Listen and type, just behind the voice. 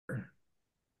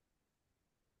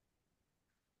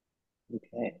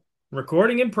Okay.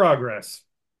 Recording in progress.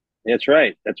 That's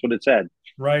right. That's what it said.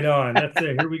 Right on. That's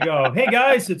it. Here we go. Hey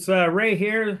guys, it's Ray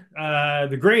here,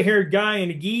 the gray-haired guy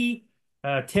in a gi.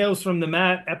 Tales from the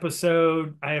Mat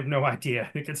episode. I have no idea. I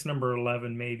think it's number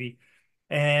 11 maybe.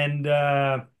 And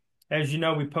as you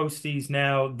know, we post these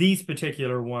now, these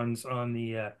particular ones on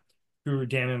the Guru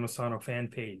Dan Inosanto fan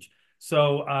page.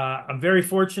 So I'm very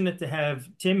fortunate to have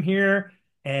Tim here,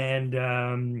 and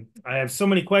I have so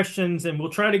many questions, and we'll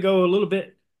try to go a little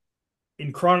bit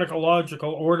in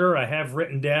chronological order. I have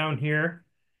written down here.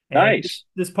 And Nice.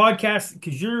 this podcast,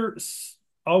 because you're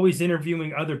always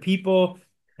interviewing other people,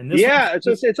 and this Yeah,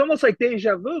 one's it's almost like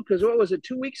deja vu because what was it,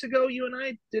 2 weeks ago you and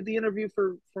I did the interview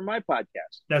for my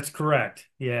podcast. that's correct.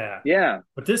 Yeah. Yeah.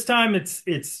 But this time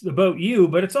it's about you,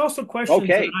 but it's also questions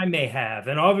that Okay. I may have.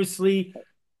 And obviously,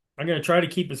 I'm going to try to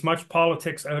keep as much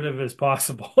politics out of it as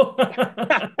possible.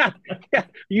 Yeah,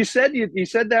 you said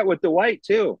that with Dwight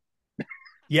too.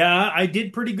 Yeah, I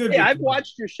did pretty good Hey, with I've you.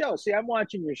 watched your show. See, I'm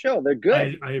watching your show. They're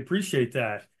good. I appreciate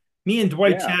that. Me and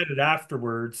Dwight Yeah. chatted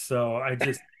afterwards, so I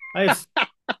have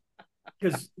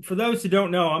because for those who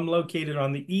don't know, I'm located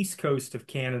on the east coast of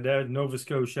Canada, Nova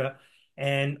Scotia,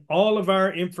 and all of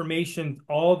our information,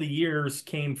 all the years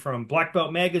came from Black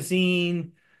Belt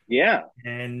Magazine, Yeah.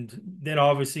 and then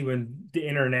obviously when the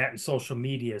internet and social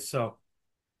media. So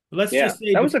let's Yeah. just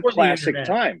say That was a before the classic internet,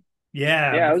 time.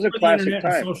 yeah, Yeah, it was a before the classic internet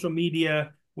and time. social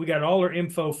media, we got all our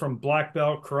info from Black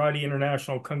Belt, Karate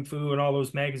International, Kung Fu, and all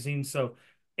those magazines. So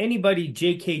anybody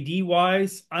JKD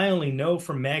wise, I only know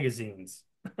from magazines.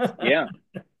 Yeah.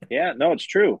 Yeah. No, it's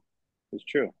true. It's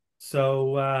true.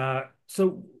 So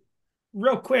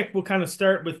real quick, we'll kind of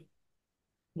start with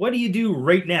what do you do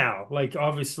right now? Like,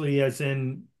 obviously, as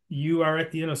in you are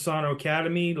at the Inosanto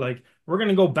Academy. Like, we're going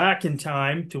to go back in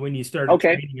time to when you started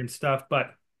Okay. training and stuff,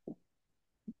 but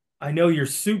I know you're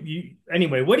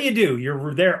anyway, what do you do?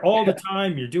 You're there all the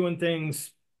time, you're doing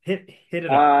things, hit it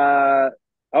up.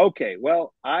 Uh, okay.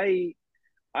 Well,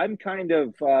 I'm kind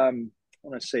of I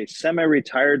want to say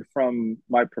semi-retired from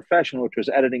my profession, which was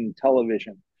editing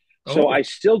television. So I Oh,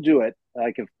 still do it.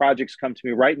 Like if projects come to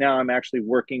me right now, I'm actually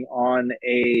working on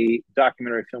a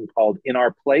documentary film called In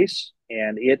Our Place,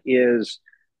 and it is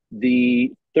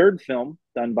the third film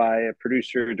done by a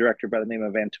producer director by the name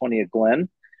of Antonia Glenn.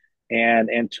 And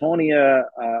Antonia,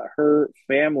 her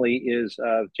family is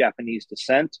of Japanese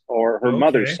descent, or her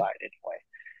mother's okay. side anyway.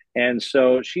 And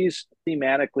so she's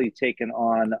thematically taken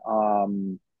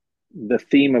on the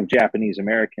theme of Japanese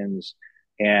Americans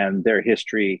and their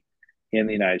history in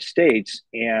the United States.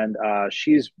 And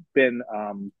she's been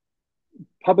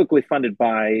publicly funded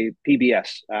by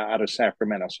PBS out of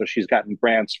Sacramento. So she's gotten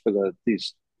grants for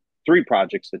these three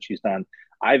projects that she's done.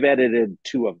 I've edited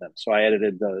two of them. So I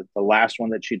edited the last one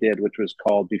that she did, which was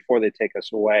called Before They Take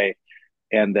Us Away,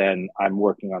 and then I'm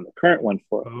working on the current one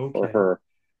for Okay. her.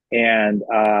 And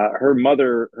her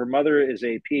mother is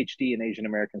a PhD in Asian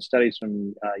American Studies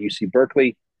from UC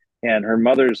Berkeley, and her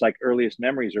mother's like earliest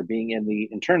memories are being in the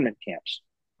internment camps.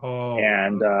 Oh,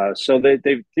 And wow. so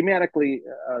they've thematically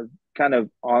kind of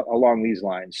along these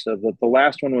lines. So the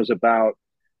last one was about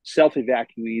self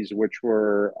evacuees, which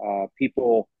were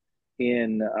people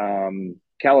in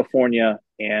California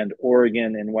and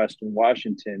Oregon and Western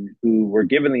Washington who were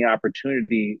given the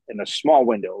opportunity in a small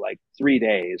window, like 3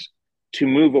 days, to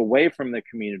move away from the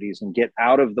communities and get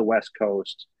out of the West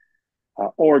Coast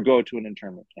or go to an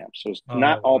internment camp. So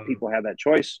not Oh, all wow. people had that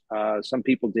choice. Some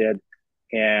people did.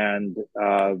 And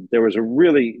there was a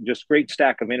really just great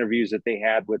stack of interviews that they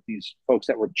had with these folks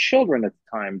that were children at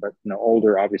the time, but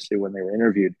older, obviously, when they were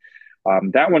interviewed.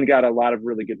 That one got a lot of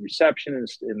really good reception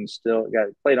and still got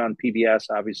played on PBS,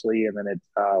 obviously, and then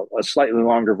a slightly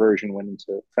longer version went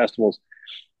into festivals.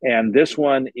 And this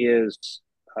one is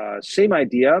same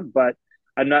idea, but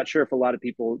I'm not sure if a lot of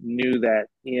people knew that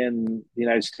in the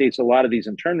United States, a lot of these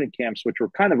internment camps, which were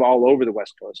kind of all over the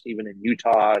West Coast, even in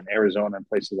Utah and Arizona and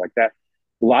places like that,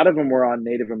 a lot of them were on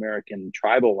Native American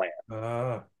tribal land.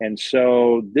 Ah, And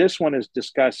so this one is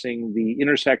discussing the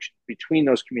intersection between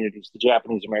those communities, the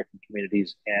Japanese American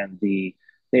communities and the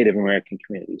Native American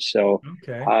communities. So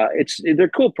okay. they're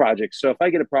cool projects. So if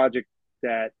I get a project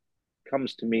that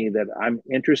comes to me that I'm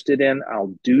interested in,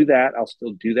 I'll do that. I'll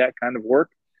still do that kind of work.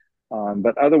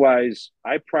 But otherwise,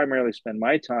 I primarily spend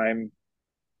my time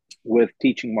with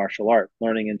teaching martial art,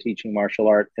 learning and teaching martial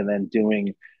art, and then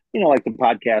doing, like the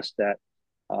podcast that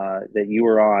you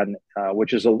were on,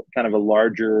 which is a kind of a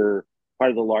larger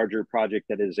part of the larger project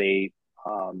that is a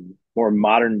more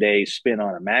modern day spin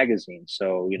on a magazine.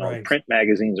 So, Right. print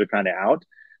magazines are kind of out.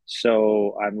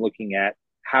 So I'm looking at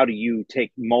how do you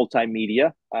take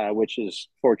multimedia, which is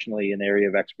fortunately an area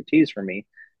of expertise for me,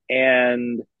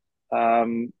 and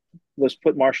um, was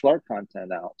put martial art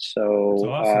content out. That's So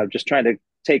awesome. just trying to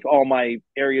take all my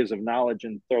areas of knowledge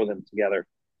and throw them together.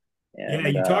 Yeah, And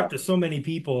you talk to so many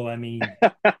people. I mean,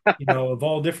 you know, of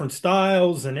all different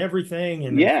styles and everything,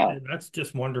 and yeah, that's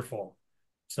just wonderful.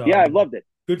 yeah, So I've loved it.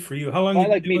 good for you. How long I you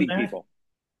been like doing meeting that? people.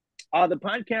 The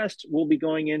podcast will be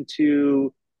going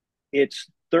into its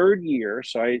third year.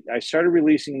 So I started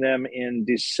releasing them in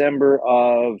December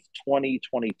of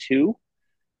 2022.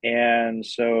 And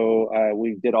so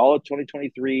we did all of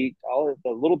 2023, all of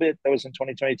the little bit that was in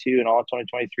 2022 and all of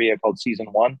 2023, I called season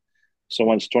one. So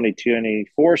once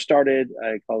 2024 started,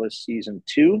 I call this season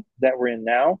two that we're in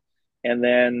now. And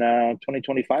then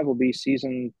 2025 will be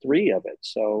season three of it.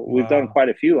 So we've done Wow. quite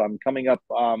a few. I'm coming up,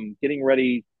 getting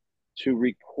ready to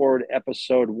record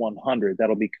episode 100.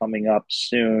 That'll be coming up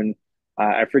soon.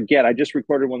 I forget. I just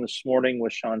recorded one this morning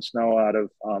with Sean Snow out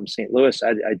of St. Louis.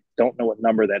 I don't know what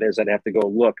number that is. I'd have to go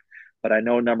look, but I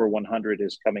know number 100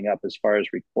 is coming up as far as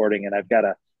recording, and I've got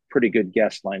a pretty good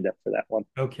guest lined up for that one.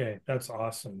 Okay, that's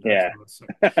awesome. That's Yeah. awesome.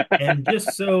 And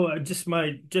just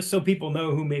so people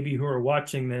know who are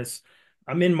watching this,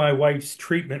 I'm in my wife's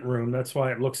treatment room. That's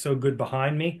why it looks so good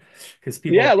behind me, because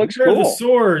people are Yeah, it like, looks where are the cool.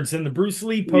 swords and the Bruce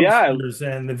Lee Yeah. posters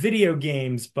and the video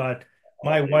games? But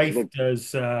my Oh, wife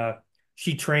does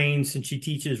she trains and she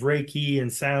teaches Reiki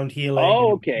and sound healing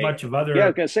oh, and a okay. bunch of Yeah, I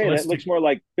was other gonna say that holistic. looks more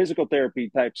like physical therapy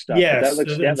type stuff, but that Yes,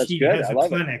 looks, and yeah, then that's she good. has I a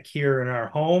love it. clinic here in our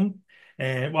home.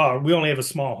 And well, we only have a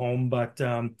small home, but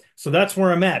so that's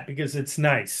where I'm at because it's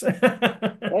nice.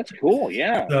 That's cool.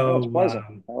 Yeah. No, it's So pleasant.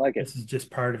 I like it. this is just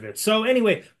part of it. So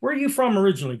anyway, where are you from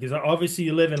originally? Because obviously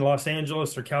you live in Los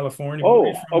Angeles or California, but where are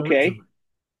you Oh, from okay. originally?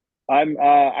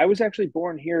 I was actually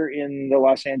born here in the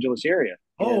Los Angeles area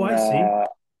Oh, in I see.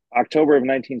 October of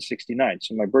 1969.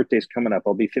 So my birthday's coming up.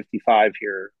 I'll be 55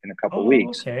 here in a couple Oh,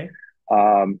 weeks. okay.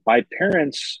 My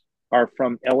parents are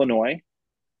from Illinois.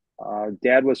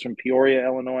 Dad was from Peoria,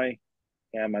 Illinois,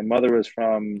 and my mother was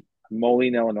from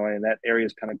Moline, Illinois, and that area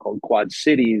is kind of called Quad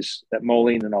Cities. That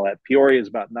Moline and all that. Peoria is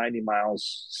about 90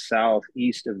 miles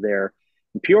southeast of there.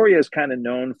 And Peoria is kind of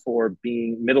known for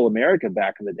being Middle America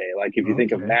back in the day. Like if you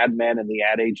think of Okay. Mad Men and the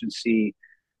ad agency,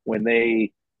 when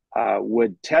they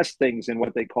would test things in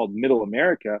what they called Middle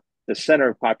America, the center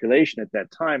of population at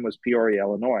that time was Peoria,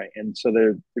 Illinois. And so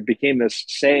there became this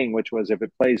saying, which was if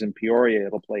it plays in Peoria,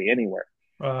 it'll play anywhere.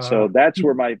 Uh, So that's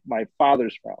where my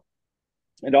father's from.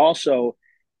 It also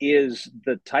is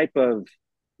the type of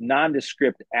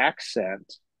nondescript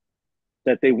accent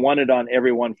that they wanted on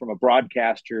everyone from a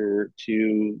broadcaster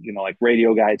to, like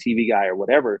radio guy, TV guy, or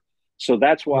whatever. So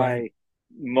that's right. why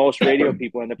most radio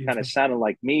people end up Excuse kind of me. sounding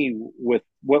like me with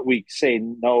what we say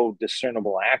no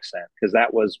discernible accent, because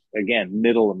that was, again,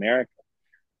 middle America.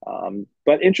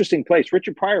 But interesting place.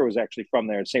 Richard Pryor was actually from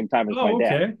there at the same time as my Oh,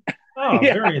 dad. okay. Oh,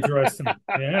 Yeah. very interesting.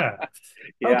 Yeah.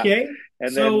 Yeah. Okay.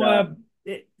 And then So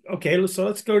okay, so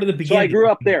let's go to the so I beginning. grew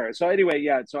up there. So anyway,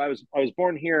 yeah. So I was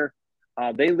born here.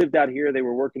 They lived out here. They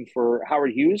were working for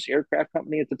Howard Hughes Aircraft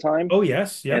Company at the time. Oh,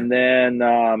 yes. Yep. And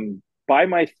then by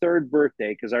my third birthday,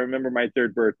 because I remember my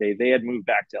third birthday, they had moved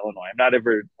back to Illinois. I'm not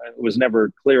ever was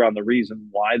never clear on the reason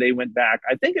why they went back.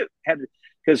 I think it had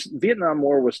because Vietnam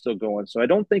War was still going, so I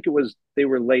don't think it was they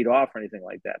were laid off or anything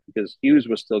like that because Hughes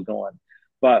was still going.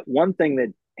 But one thing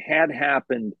that had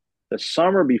happened the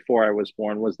summer before I was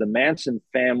born was the Manson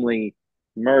family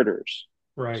murders.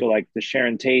 So Right. like the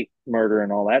Sharon Tate murder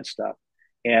and all that stuff.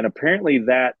 And apparently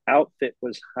that outfit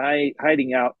was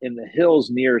hiding out in the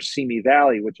hills near Simi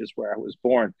Valley, which is where I was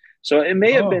born. So it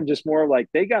may have been Oh, just more like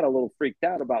they got a little freaked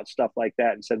out about stuff like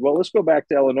that and said, well, let's go back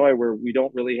to Illinois where we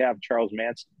don't really have Charles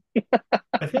Manson.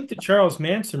 I think the Charles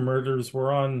Manson murders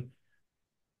were on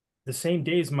the same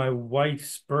day as my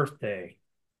wife's birthday.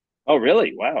 Oh,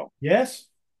 really? Wow. Yes?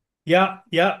 Yeah,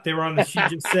 yeah, they were on the, she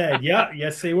just said, yeah,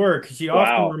 yes, they were, because she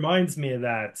often Wow. reminds me of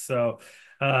that. So,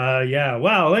 yeah,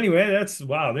 wow. Anyway,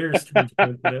 wow, there's strange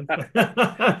coincidence.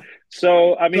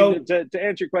 So, I mean, So, to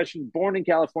answer your question, born in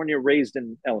California, raised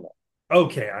in Illinois.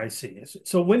 okay, I see.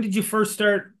 So, when did you first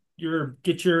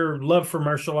get your love for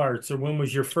martial arts, or when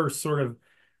was your first sort of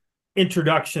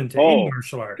introduction to any Oh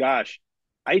martial art? gosh,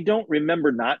 I don't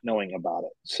remember not knowing about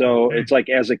it. So Okay. it's like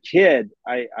as a kid,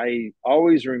 I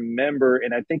always remember,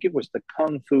 and I think it was the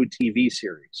Kung Fu TV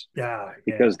series Yeah,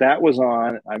 yeah. because that was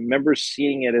on. I remember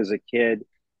seeing it as a kid,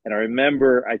 and I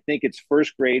remember I think it's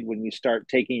first grade when you start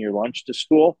taking your lunch to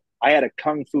school. I had a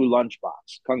Kung Fu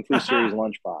lunchbox, Kung Fu series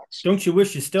lunchbox. Don't you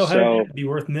wish you still had it? So, It'd be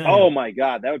worth oh millions. my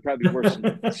God, that would probably be worth some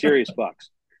serious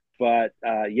bucks. But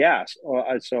yes,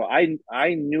 so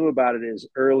I knew about it as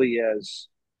early as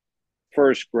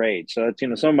first grade. So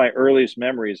that's, some of my earliest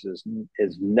memories is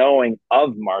knowing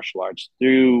of martial arts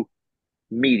through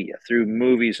media, through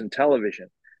movies and television.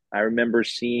 I remember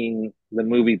seeing the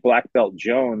movie Black Belt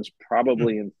Jones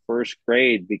probably in first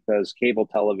grade because cable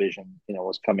television,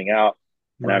 was coming out.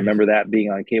 And I Right. remember that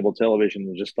being on cable television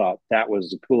and just thought that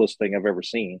was the coolest thing I've ever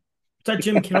seen. Is that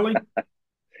Jim Kelly?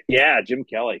 Yeah, Jim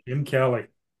Kelly. Jim Kelly.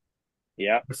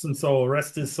 Yeah, Rest in soul,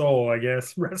 rest his soul, I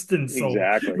guess. Rest in soul.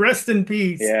 exactly. Rest in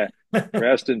peace. Yeah.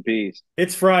 Rest in peace.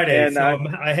 It's Friday, And so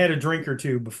I had a drink or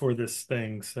two before this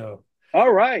thing. So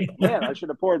all right, man, I should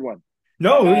have poured one.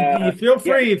 no, you feel Yeah,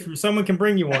 free if someone can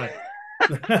bring you one.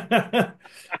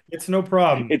 It's no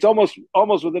problem. it's almost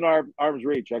within our arm's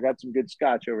reach. I got some good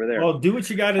scotch over there. Well, do what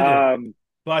you got to do. Um,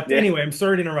 But yeah. anyway, I'm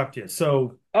sorry to interrupt you.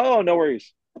 So, Oh, no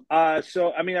worries.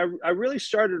 So I mean, I really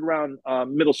started around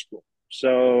middle school.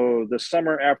 So the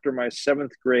summer after my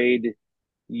seventh grade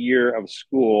year of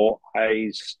school, I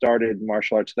started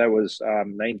martial arts. That was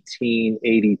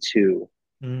 1982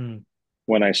 mm,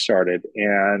 when I started,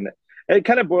 and it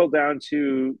kind of boiled down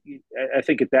to, I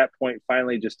think at that point,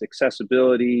 finally just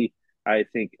accessibility. I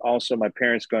think also my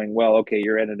parents going, well, okay,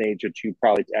 you're at an age that you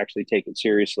probably actually take it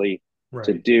seriously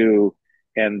to right. do.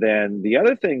 And then the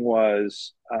other thing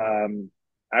was,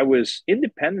 I was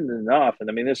independent enough, and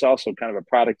I mean, this is also kind of a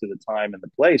product of the time and the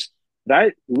place, that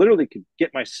I literally could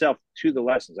get myself to the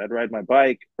lessons. I'd ride my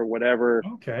bike or whatever,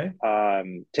 Okay.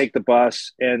 take the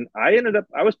bus, and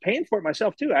I was paying for it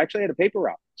myself too. I actually had a paper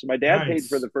route, so my dad paid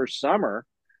for Nice. the first summer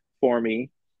for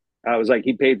me. I was like,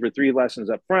 he paid for 3 lessons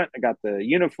up front. I got the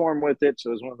uniform with it, so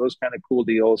it was one of those kind of cool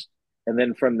deals. And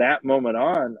then from that moment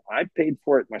on, I paid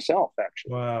for it myself.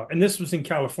 Actually, Wow. And this was in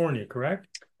California, correct?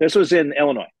 this was in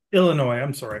Illinois. Illinois,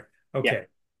 I'm sorry. Yeah. Okay.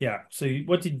 Yeah. So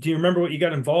do you remember what you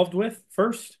got involved with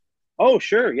first? Oh,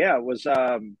 sure. Yeah, it was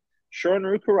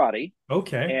Shorin Karate,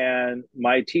 Okay. and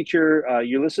my teacher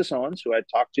Ulysses Owens, who I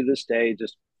talk to this day,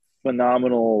 just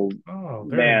phenomenal Oh,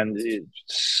 very man. nice.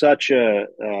 Such a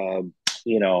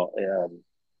you know,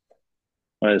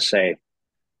 what to say,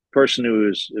 person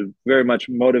who's very much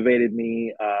motivated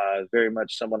me. Very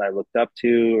much someone I looked up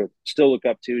to, or still look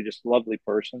up to. Just a lovely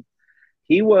person.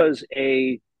 He was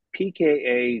a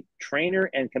PKA trainer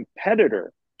and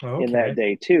competitor in that Okay.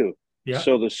 day too. Yeah.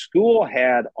 So the school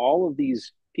had all of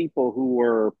these people who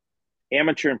were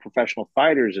amateur and professional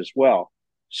fighters as well.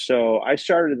 So I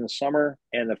started in the summer,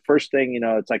 and the first thing,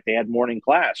 it's like they had morning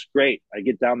class. Great. I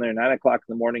get down there at 9 o'clock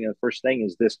in the morning, and the first thing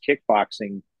is this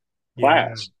kickboxing Yeah.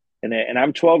 class. And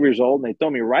I'm 12 years old, and they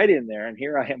throw me right in there. And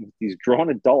here I am with these grown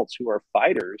adults who are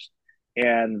fighters,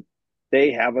 and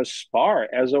they have a spar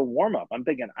as a warm up. I'm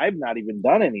thinking, I've not even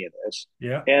done any of this.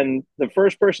 Yeah. And the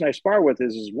first person I spar with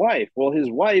is his wife. Well,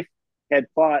 his wife had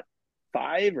fought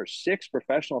 5 or 6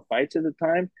 professional fights at the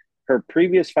time. Her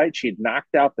previous fight, she'd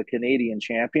knocked out the Canadian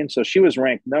champion. So she was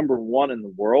ranked number one in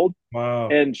the world. Wow.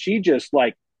 And she just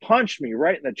like punched me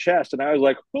right in the chest. And I was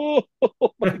like, oh,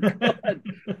 my God,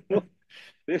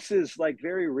 this is like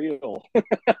very real.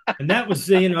 And that was,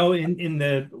 in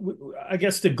the, I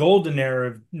guess the golden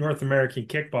era of North American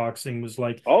kickboxing was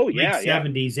like Oh, late yeah, yeah.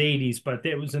 70s, 80s, but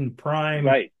it was in prime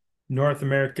Right. North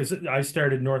America because I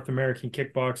started North American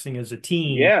kickboxing as a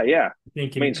teen, Yeah, yeah. I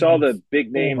think I in mean, saw the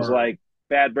big names 84. like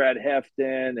Bad Brad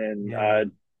Hefton and Yeah.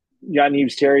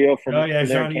 Jan-Yves Theriault Oh, yeah, from there in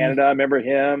Johnny. Canada. I remember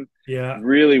him Yeah.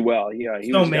 really well. Yeah,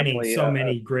 he So was many, definitely so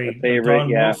many a great. favorite. Don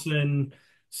Yeah, Wilson,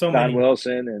 so Don many,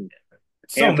 Wilson and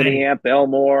so Anthony many. Amp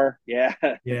Elmore. Yeah,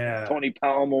 Yeah. Tony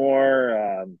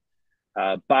Palmore,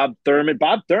 Bob Thurman.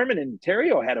 Bob Thurman and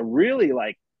Terrio had a really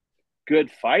like good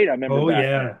fight. I remember Oh, back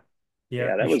then. yeah. Yeah,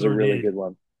 Yeah, we that was a sure really did. good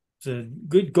one. It's a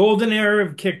good golden era of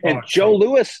And Joe kickboxing.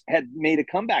 Lewis had made a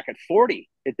comeback at 40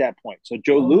 at that point. So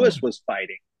Joe Oh, Lewis was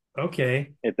fighting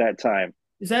okay. at that time.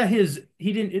 Is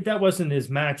he didn't, that wasn't his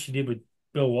match he did with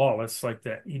Bill Wallace like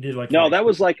that. He did like an, No, that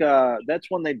was like that's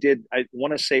when they did, I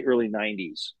want to say early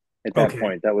 90s at that okay.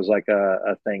 point. That was like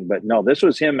a thing. But no, this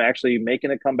was him actually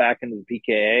making a comeback into the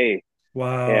PKA.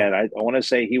 Wow. And I want to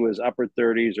say he was upper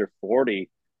 30s or 40.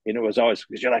 And it was always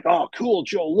because you're like, oh, cool,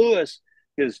 Joe Lewis.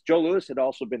 Because Joe Lewis had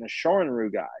also been a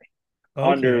Shorin guy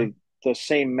under Okay. the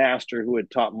same master who had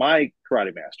taught my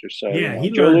karate master. So, Yeah, he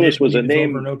Joe learned Lewis it when was he a was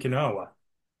over in name. Okinawa.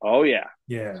 Oh, yeah.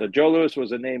 Yeah. So Joe Lewis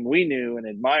was a name we knew and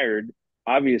admired,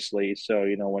 obviously. So,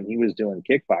 when he was doing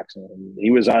kickboxing,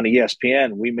 he was on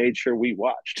ESPN. We made sure we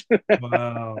watched.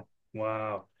 Wow.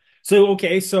 Wow. So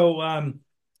okay, so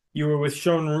you were with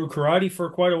Shorin Karate for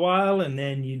quite a while and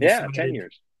then you Yeah, 10 decided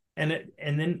years. and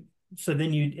then so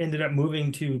then you ended up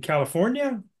moving to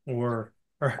California or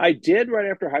I did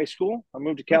right after high school. I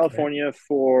moved to okay. California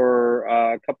for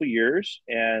a couple of years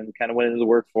and kind of went into the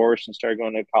workforce and started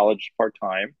going to college part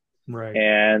time. Right.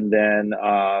 and then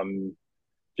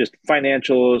just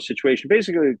financial situation.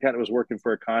 Basically, kind of was working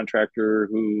for a contractor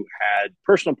who had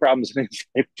personal problems and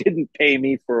didn't pay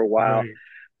me for a while, Right.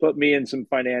 put me in some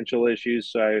financial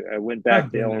issues. So I went back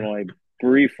I've to been there. Illinois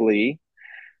briefly,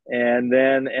 and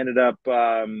then ended up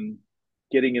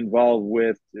getting involved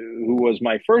with who was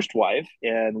my first wife,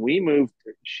 and we moved.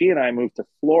 She and I moved to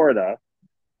Florida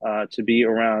to be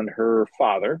around her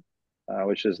father,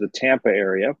 which is the Tampa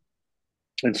area.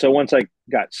 And so once I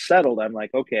got settled, I'm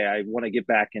like, okay, I want to get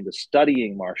back into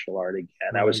studying martial art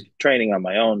again. I was Right. training on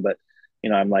my own, but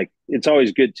I'm like, it's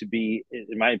always good to be,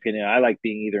 in my opinion, I like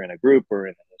being either in a group or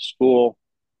in a school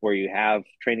where you have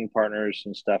training partners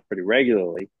and stuff pretty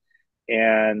regularly.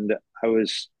 And I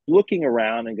was looking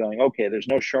around and going, okay, there's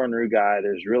no Shorin guy.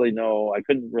 There's really no, I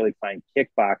couldn't really find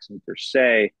kickboxing per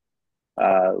se,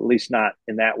 at least not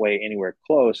in that way anywhere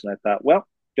close. And I thought, well,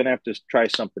 gonna have to try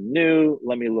something new.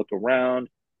 Let me look around.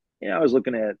 I was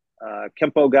looking at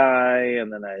Kempo guy,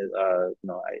 and then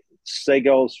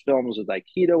Sego's films with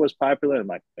Aikido was popular. I'm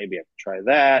like, maybe I could try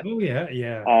that. Oh yeah,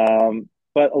 yeah.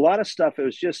 But a lot of stuff, it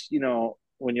was just,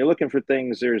 when you're looking for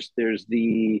things, there's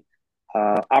the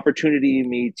opportunity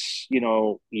meets,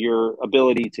 your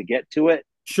ability to get to it kind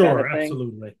Sure, of thing.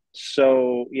 absolutely.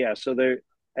 So yeah, so there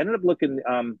I ended up looking.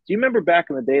 Do you remember back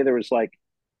in the day there was like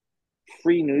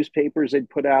free newspapers they'd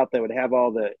put out that would have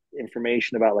all the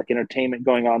information about like entertainment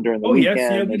going on during the Oh yes, yeah,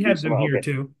 weekend? we'd There'd be have some, them here okay,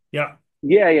 too. Yeah.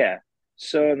 yeah, yeah.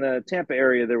 So in the Tampa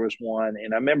area there was one,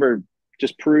 and I remember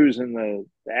just perusing the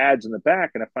ads in the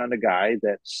back, and I found a guy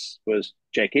that was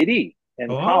JKD and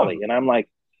Collie, Oh, and I'm like,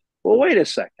 well, wait a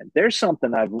second. There's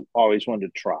something I've always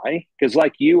wanted to try because,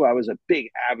 like you, I was a big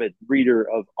avid reader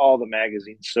of all the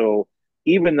magazines. So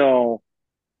even though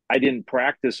I didn't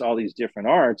practice all these different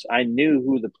arts, I knew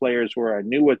who the players were. I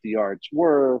knew what the arts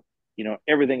were.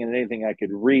 Everything and anything I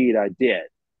could read, I did.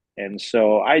 And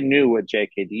so I knew what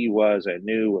JKD was. I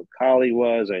knew what Kali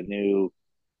was. I knew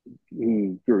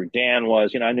who Guru Dan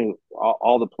was. I knew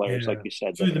all the players, like yeah. you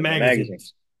said, Through the in the magazines.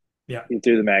 magazines, Yeah.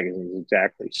 through the magazines,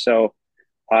 exactly. So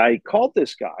I called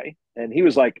this guy, and he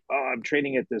was like, "Oh, I'm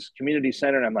training at this community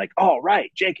center." And I'm like, "Oh,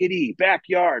 right, JKD,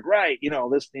 backyard, right."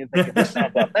 Listening and thinking, this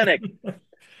sounds authentic.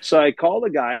 So I called the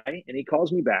guy, and he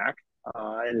calls me back.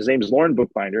 And his name is Lauren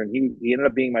Bookbinder, and he ended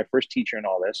up being my first teacher in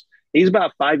all this. He's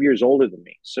about 5 years older than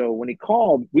me. So when he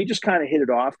called, we just kind of hit it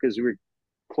off because we were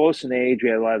close in age. We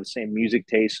had a lot of the same music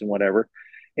tastes and whatever.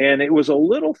 And it was a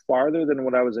little farther than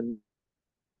what I was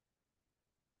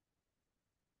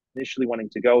initially wanting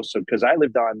to go. So because I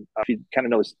lived on, if you kind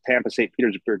of know this Tampa St.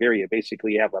 Petersburg area,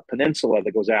 basically you have a peninsula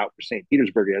that goes out where St.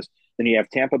 Petersburg is. Then you have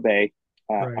Tampa Bay.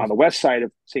 On Right. the west side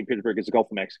of St. Petersburg is the Gulf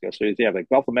of Mexico. So you have the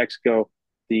Gulf of Mexico,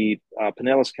 the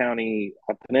Pinellas County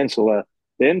Peninsula,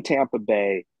 then Tampa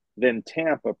Bay, then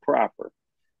Tampa proper.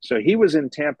 So he was in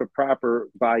Tampa proper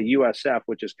by USF,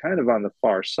 which is kind of on the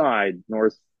far side,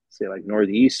 north, say like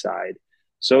northeast side.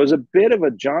 So it was a bit of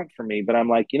a jaunt for me, but I'm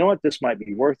like, you know what, this might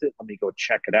be worth it. Let me go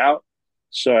check it out.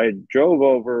 So I drove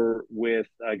over with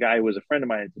a guy who was a friend of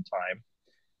mine at the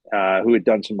time, who had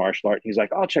done some martial art. He's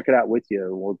like, I'll check it out with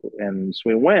you. And so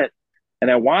we went,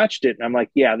 and I watched it, and I'm like,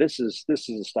 yeah, this is the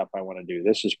stuff I want to do.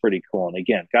 This is pretty cool. And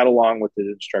again, got along with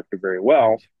the instructor very Right.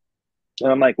 well.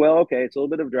 And I'm like, well, okay, it's a little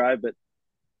bit of drive, but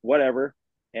whatever.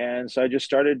 And so I just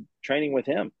started training with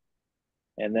him.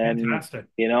 And then, Fantastic.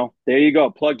 there you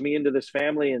go. Plug me into this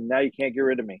family, and now you can't get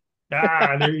rid of me.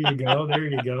 Ah, there you go. There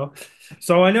you go.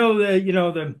 So I know that,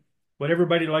 the what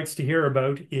everybody likes to hear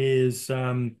about is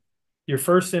your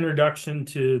first introduction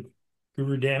to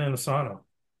Guru Dan Inosanto.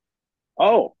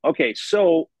 Oh, okay.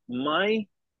 So my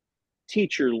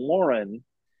teacher, Lauren,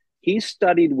 he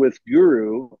studied with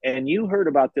Guru, and you heard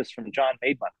about this from John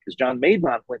Maidmont because John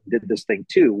Maidmont went and did this thing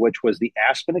too, which was the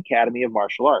Aspen Academy of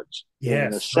Martial Arts in the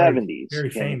Yes, right. 70s Very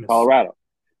in famous. Colorado.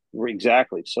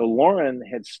 Exactly. So Lauren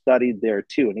had studied there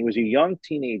too, and he was a young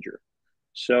teenager.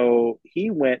 So he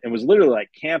went and was literally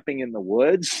like camping in the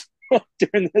woods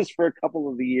during this for a couple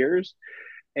of the years.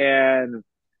 And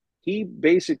he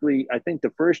basically, I think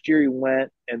the first year he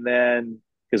went, and then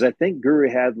because I think Guru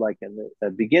had like a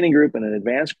beginning group and an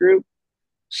advanced group,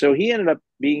 so he ended up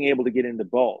being able to get into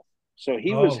both. So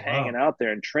he was Oh, hanging wow. out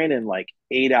there and training like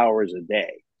 8 hours a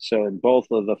day. So in both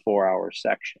of the 4 hour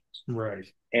sections. Right.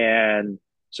 And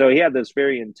so he had this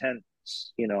very intense,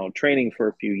 training for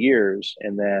a few years.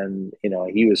 And then,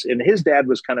 and his dad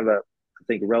was kind of I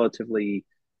think, relatively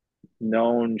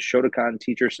known Shotokan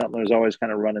teacher, something that was always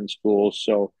kind of running schools.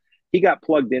 So he got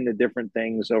plugged into different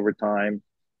things over time.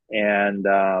 And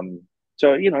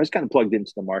so, he's kind of plugged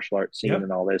into the martial arts scene Yep.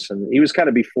 and all this. And he was kind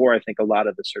of before, I think, a lot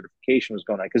of the certification was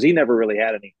going on because he never really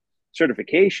had any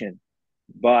certification.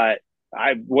 but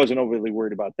I wasn't overly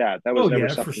worried about that. That was Oh never yeah,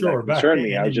 for something that sure. Back concerned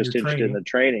me. I then was in your just interested in training. the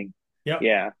training. Yep.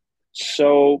 Yeah.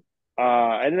 So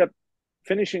I ended up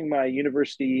finishing my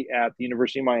university at the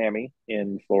University of Miami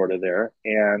in Florida there,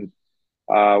 and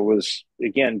was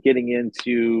again getting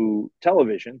into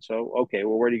television. So, okay,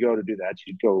 well, where do you go to do that?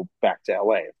 You'd go back to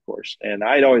LA, of course. And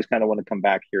I'd always kind of want to come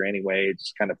back here anyway. It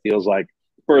just kind of feels like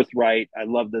birthright. I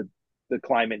love the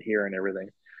climate here and everything.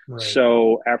 Right.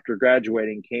 So after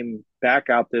graduating, came back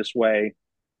out this way,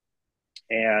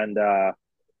 and I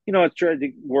tried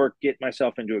to work, get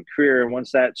myself into a career. And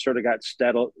once that sort of got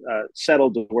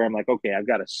settled to where I'm like, okay, I've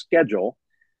got a schedule.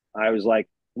 I was like,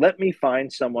 let me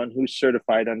find someone who's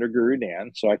certified under Guru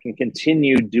Dan so I can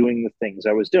continue doing the things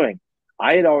I was doing.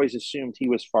 I had always assumed he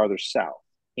was farther south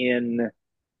in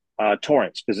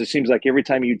Torrance because it seems like every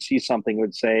time you'd see something it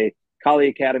would say Kali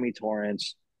Academy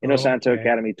Torrance, Inosanto Okay.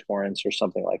 Academy Torrance, or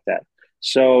something like that.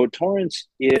 So Torrance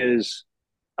is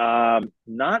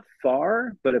not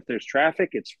far, but if there's traffic,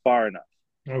 it's far enough.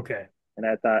 Okay. And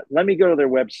I thought, let me go to their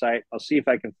website. I'll see if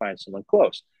I can find someone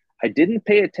close. I didn't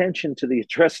pay attention to the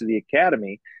address of the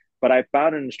academy, but I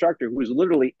found an instructor who was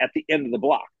literally at the end of the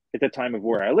block at the time of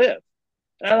where I live.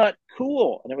 And I thought,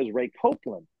 cool. And it was Ray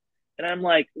Copeland. And I'm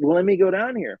like, well, let me go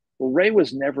down here. Well, Ray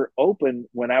was never open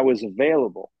when I was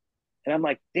available. And I'm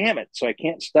like, damn it. So I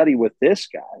can't study with this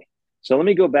guy. So let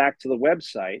me go back to the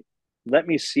website. Let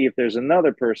me see if there's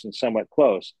another person somewhat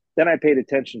close. Then I paid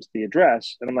attention to the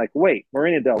address and I'm like, wait,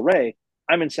 Marina Del Rey,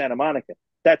 I'm in Santa Monica.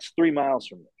 That's 3 miles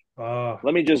from me.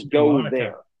 Let me just Santa go there.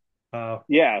 Monica. Uh,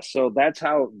 Yeah. So that's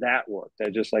how that worked. I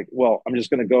just like, well, I'm just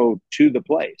going to go to the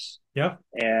place. yeah.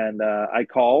 And I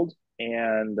called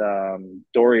and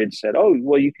Dory had said, oh,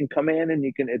 well, you can come in and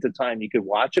you can, at the time, you could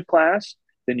watch a class,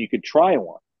 then you could try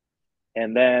one.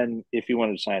 And then if you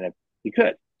wanted to sign up, you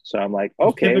could. So I'm like,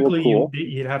 Because okay, well, typically cool.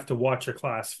 you'd have to watch a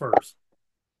class first.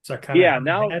 Is that kind of Yeah, how they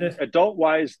now had it? adult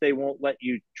wise, they won't let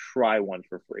you try one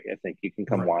for free. I think you can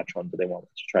come Right. watch one, but they won't let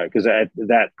you try it because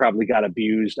that probably got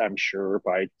abused, I'm sure,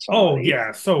 by Oh somebody.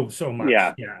 yeah, so much.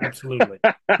 Yeah, Yeah, absolutely.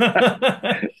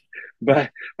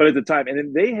 but at the time, and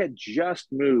then they had just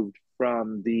moved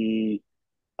from the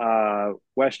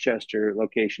Westchester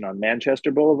location on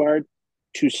Manchester Boulevard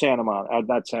to Santa Monica,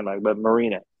 not Santa Monica, but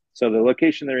Marina. So the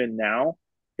location they're in now,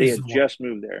 they Is had the one. just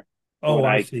moved there Oh, when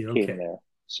I I see. came Okay. there.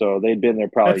 So they'd been there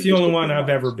That's probably the just only a one few I've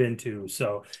ever months. been to.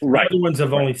 So the Right, other ones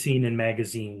I've right. only seen in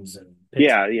magazines and pictures.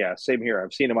 Yeah, yeah. Same here.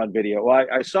 I've seen them on video. Well,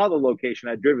 I saw the location.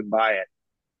 I'd driven by it.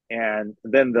 And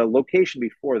then the location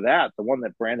before that, the one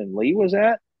that Brandon Lee was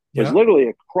at, was Yeah. literally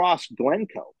across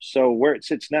Glencoe. So where it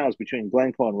sits now is between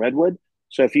Glencoe and Redwood.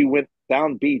 So if you went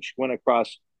down beach, went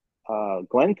across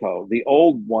Glencoe, the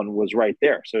old one was right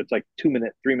there. So it's like 2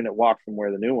 minute, 3 minute walk from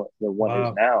where the one is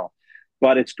Wow. now.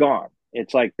 But it's gone.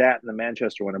 It's like that and the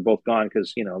Manchester one are both gone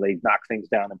because they knock things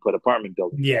down and put apartment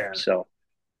buildings up. Yeah. So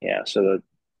yeah, so the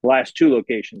last two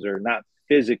locations are not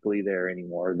physically there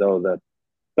anymore, though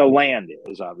the land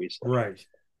is obviously. Right.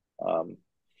 Um,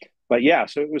 but yeah,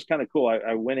 so it was kind of cool.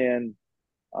 I went in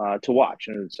to watch,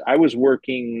 and I was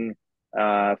working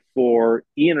for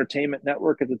E Entertainment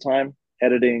Network at the time,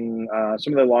 editing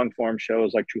some of the long form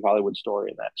shows like True Hollywood Story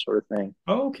and that sort of thing.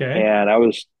 Okay. And I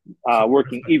was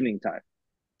working Terrific. evening time,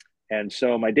 and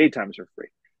so my daytimes are free.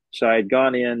 So I had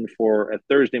gone in for a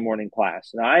Thursday morning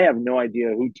class. Now I have no idea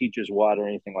who teaches what or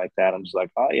anything like that. I'm just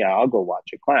like, oh yeah, I'll go watch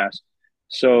a class.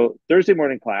 So Thursday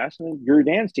morning class, and Guru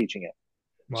Dan's teaching it.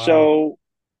 Wow. So,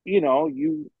 you know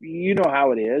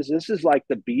how it is. This is like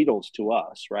the Beatles to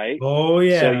us, right? Oh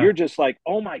So you're yeah. just like,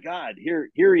 oh my God, here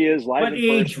he is live What in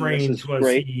age person. This range is was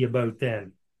great. he about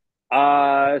then?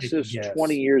 This Take a is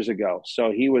 20 guess. years ago.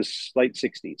 So he was late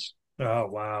 60s. Oh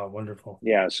wow, wonderful.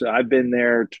 Yeah. So I've been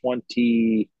there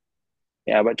 20,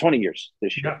 yeah, about 20 years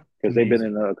this year Yeah, because they've been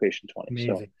in amazing. the location 20.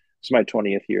 So Amazing. it's my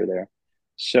 20th year there.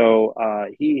 So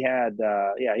he had,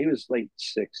 yeah, he was late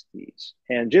 60s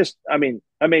and just, I mean,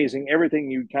 amazing,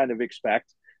 everything you kind of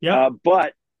expect. Yeah.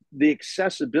 But the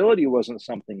accessibility wasn't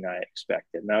something I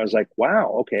expected. And I was like,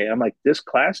 wow, okay. I'm like, this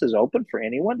class is open for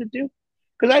anyone to do?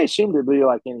 Because I assumed it'd be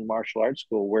like any martial arts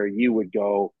school where you would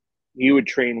go, you would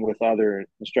train with other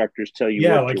instructors till you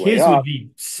Yeah, worked like your way his would up.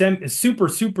 be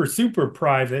super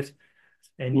private,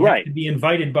 and you have Right. to be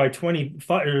invited by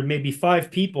 25 or maybe five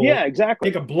people, Yeah, take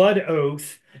exactly. a blood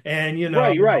oath, and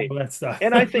Right, right. all that stuff.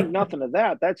 And I think nothing of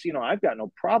that. That's, I've got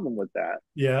no problem with that.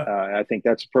 Yeah. I think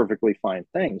that's a perfectly fine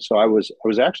thing. So I was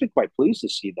actually quite pleased to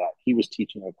see that he was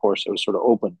teaching a course that was sort of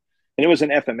open, and it was an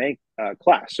FMA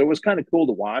class, so it was kind of cool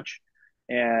to watch.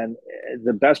 And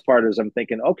the best part is I'm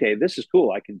thinking, okay, this is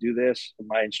cool. I can do this.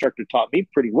 My instructor taught me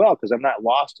pretty well because I'm not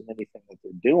lost in anything that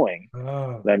they're doing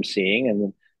Oh, that I'm seeing.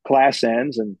 And class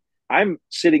ends, and I'm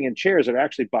sitting in chairs that are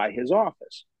actually by his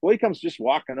office. Well, he comes just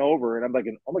walking over, and I'm like,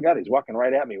 oh my God, he's walking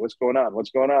right at me. What's going on?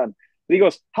 What's going on? And he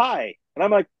goes, hi. And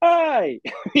I'm like, hi.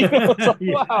 It's like,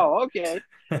 Yeah. wow, okay.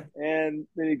 And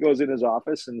then he goes in his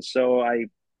office. And so I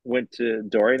went to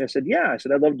Dory and I said, yeah, I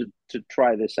said, I'd love to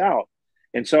try this out.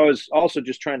 And so I was also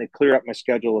just trying to clear up my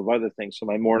schedule of other things so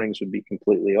my mornings would be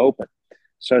completely open.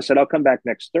 So I said, I'll come back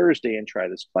next Thursday and try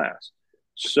this class.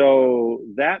 So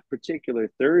that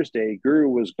particular Thursday, Guru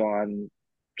was gone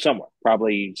somewhere,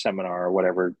 probably seminar or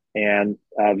whatever. And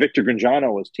Victor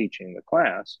Grangiano was teaching the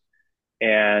class.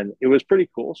 And it was pretty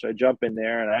cool. So I jump in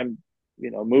there and I'm,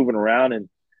 moving around. And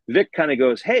Vic kind of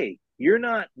goes, hey, you're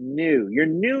not new. You're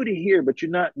new to here, but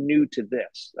you're not new to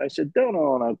this. I said, don't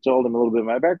know. And I told him a little bit of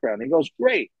my background. He goes,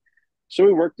 great. So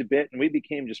we worked a bit and we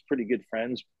became just pretty good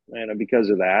friends, because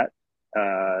of that.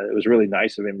 It was really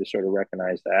nice of him to sort of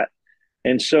recognize that.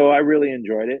 And so I really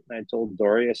enjoyed it. And I told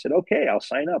Dory, I said, okay, I'll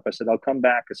sign up. I said, I'll come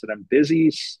back. I said, I'm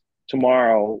busy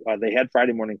tomorrow. They had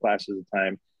Friday morning classes at the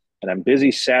time, and I'm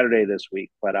busy Saturday this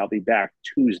week, but I'll be back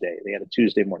Tuesday. They had a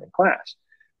Tuesday morning class.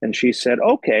 And she said,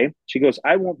 okay. She goes,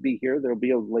 I won't be here. There'll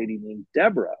be a lady named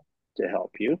Deborah to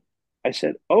help you. I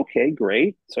said, okay,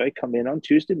 great. So I come in on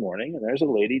Tuesday morning, and there's a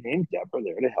lady named Deborah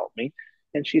there to help me.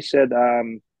 And she said,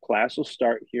 class will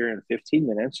start here in 15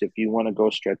 minutes. If you want to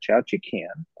go stretch out, you can.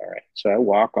 All right. So I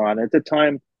walk on. At the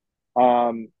time,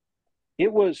 um,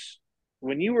 it was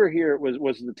when you were here,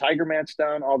 was the tiger mats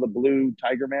down, all the blue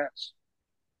tiger mats?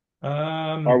 Or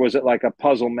Um, was it like a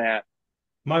puzzle mat?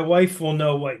 my wife will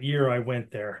know what year I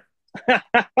went there.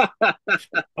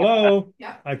 Hello?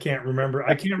 Yeah. I can't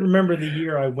remember the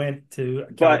year I went to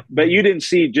But you California. didn't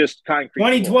see just concrete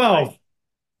floor, right?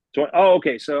 2012. Oh,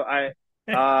 okay. So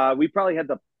we probably had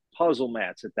the puzzle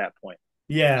mats at that point.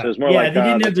 So Yeah. it's more Yeah. like They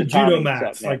didn't the have the judo tatami set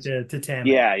mats like mats. the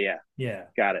tatami. Yeah, yeah, Yeah.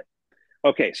 got it.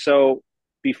 Okay, so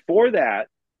before that,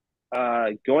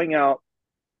 going out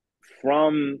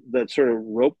from the sort of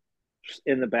ropes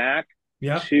in the back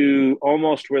Yeah. to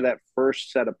almost where that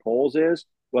first set of poles is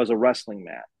was a wrestling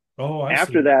mat. Oh, I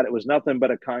After see. that, it was nothing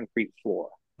but a concrete floor,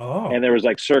 and Oh, there was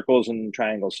like circles and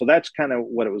triangles. So that's kind of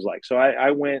what it was like. So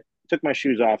I went, took my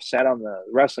shoes off, sat on the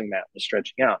wrestling mat, and was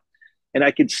stretching out. And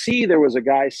I could see there was a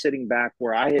guy sitting back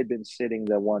where I had been sitting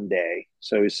the one day.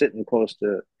 So he's sitting close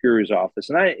to Guru's office.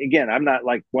 And I'm not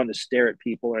like one to stare at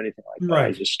people or anything like that. I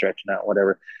was right. just stretching out,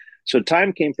 whatever. So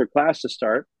time came for class to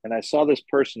start. And I saw this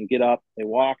person get up, they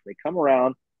walk, they come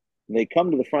around, and they come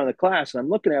to the front of the class. And I'm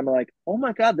looking at them like, oh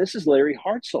my God, this is Larry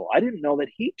Hartzell. I didn't know that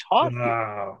he taught here.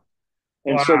 Wow.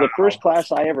 And so the first Wow.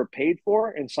 class I ever paid for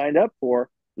and signed up for,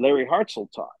 Larry Hartzell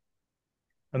taught.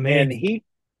 And Amazing. he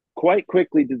quite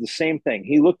quickly did the same thing.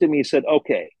 He looked at me and said,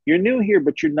 okay, you're new here,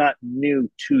 but you're not new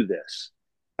to this.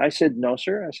 I said, no,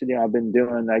 sir. I said, I've been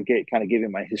doing, kind of give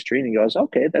him my history. And he goes,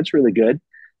 okay, that's really good.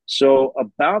 So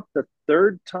about the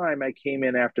third time I came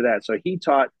in after that, so he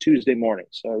taught Tuesday morning.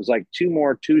 So it was like two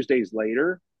more Tuesdays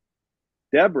later.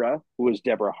 Deborah, who was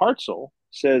Deborah Hartzell,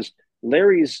 says,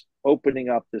 Larry's opening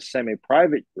up this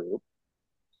semi-private group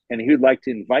and he would like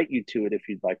to invite you to it if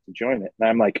you'd like to join it. And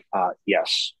I'm like,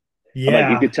 yes. I'm like,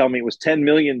 you Yeah. could tell me it was $10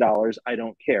 million. I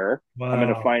don't care. I'm going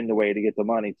to Wow. find a way to get the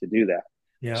money to do that.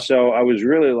 Yeah. So I was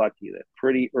really lucky that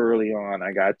pretty early on,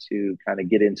 I got to kind of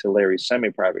get into Larry's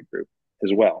semi-private group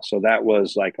as well. So that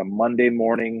was like a Monday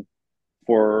morning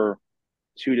for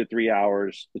 2 to 3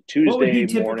 hours. The What would he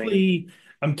Tuesday morning, typically?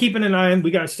 I'm keeping an eye on.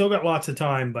 We got still got lots of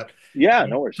time, but yeah,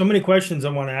 no worries. so many questions I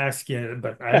want to ask you,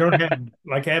 but I don't have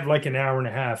I have like an hour and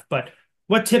a half. But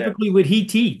what Yeah, typically would he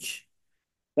teach?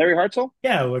 Larry Hartzell.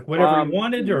 Yeah, like whatever he Um,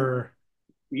 wanted, or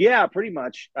yeah, pretty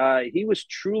much. He was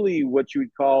truly what you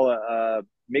would call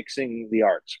mixing the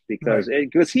arts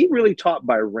because he really taught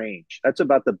by range. That's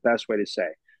about the best way to say.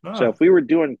 So oh, if we were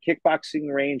doing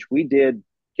kickboxing range, we did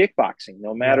kickboxing,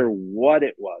 no matter right, what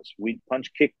it was. We'd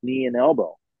punch, kick, knee, and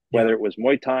elbow, yeah, whether it was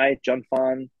Muay Thai, Jun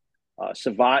Fan,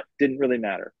 Savat, didn't really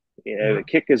matter. yeah, A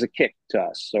kick is a kick to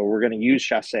us. So we're going to use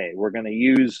chasse. We're going to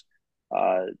use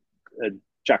uh, a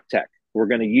Chak Tek. We're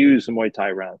going to use a Muay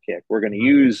Thai round kick. We're going to right,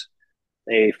 use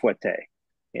a fouette.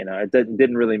 It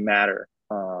didn't really matter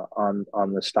on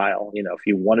the style. If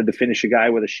you wanted to finish a guy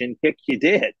with a shin kick, you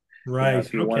did. right.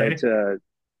 If you wanted Okay, to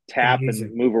tap and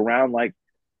amazing. move around like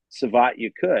Savat,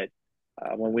 you could.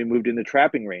 When we moved into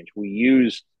trapping range, we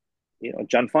used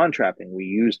Jun Fan trapping. We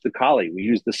used the Kali. We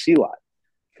used the Silat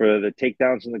for the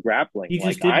takedowns and the grappling. He Like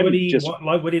just did I'm just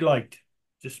what he liked,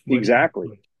 just what he exactly.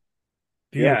 liked.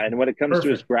 Yeah, Beautiful, and when it comes to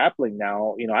his perfect. grappling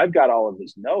now, I've got all of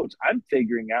his notes. I'm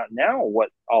figuring out now what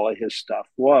all of his stuff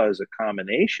was a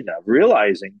combination of,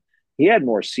 realizing he had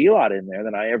more Silat in there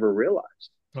than I ever realized.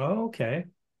 Oh, okay.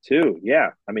 too.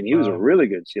 Yeah, I mean, he was a Wow. really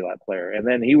good sea light player, and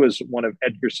then he was one of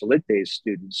Edgar Salite's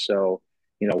students. So,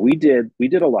 we did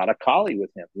a lot of collie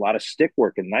with him, a lot of stick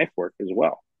work and knife work as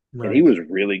well, and he Right. was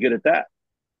really good at that.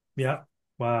 Yeah.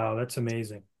 Wow, that's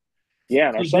amazing. Yeah,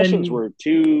 and our So sessions then, were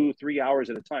 2, 3 hours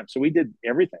at a time, so we did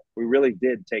everything. We really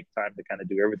did take time to kind of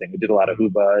do everything. We did a lot of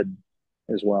hubud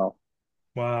as well.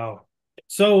 wow.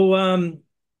 So,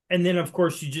 and then of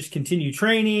course you just continue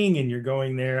training and you're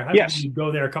going there. How Yes. you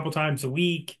go there a couple times a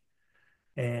week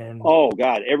and Oh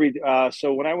God,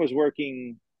 so when I was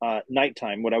working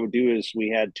nighttime, what I would do is we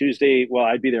had Tuesday. Well,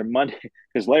 I'd be there Monday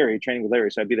because Larry training with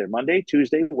Larry, so I'd be there Monday,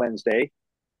 Tuesday, Wednesday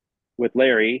with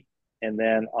Larry, and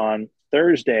then on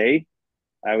Thursday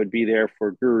I would be there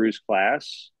for Guru's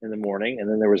class in the morning, and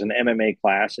then there was an MMA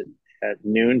class at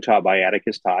noon taught by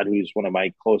Atticus Todd, who's one of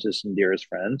my closest and dearest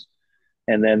friends.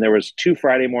 And then there was two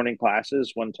Friday morning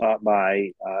classes, one taught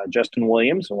by Justin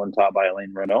Williams and one taught by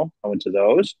Elaine Renault. I went to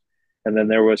those. And then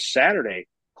there was Saturday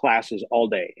classes all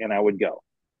day, and I would go.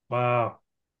 wow,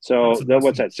 that's So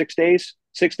what's awesome. that? 6 days?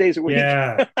 6 days a week?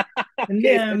 Yeah. And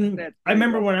Okay, then that's I pretty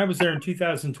remember rough. when I was there in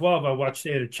 2012, I watched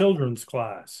they had a children's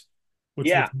class,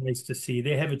 which was Yeah, nice to see.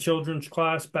 They have a children's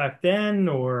class back then,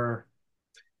 or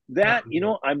I that don't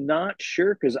know. I'm not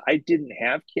sure because I didn't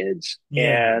have kids,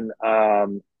 Yeah, and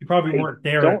you probably I weren't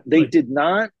there don't. at They like did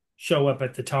not show up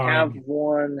at the have time.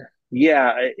 one.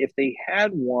 Yeah, if they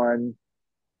had one,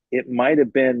 it might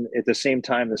have been at the same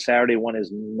time. The Saturday one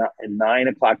is 9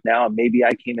 o'clock now, and maybe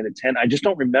I came in at 10. I just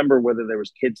don't remember whether there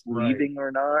was kids Right. leaving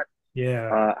or not.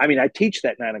 Yeah. I mean, I teach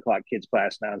that 9 o'clock kids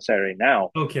class now on Saturday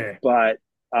now, Okay. but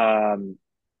um,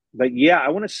 but yeah, I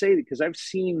want to say because I've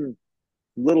seen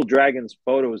Little Dragons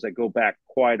photos that go back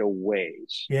quite a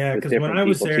ways Yeah, with because when different I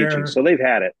was people teaching, there, so they've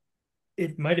had it.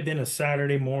 it might have been a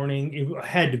Saturday morning. It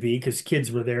had to be because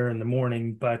kids were there in the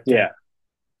morning, but Yeah.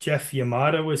 Jeff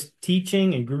Yamada was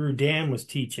teaching and Guru Dan was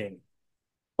teaching.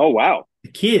 Oh wow. The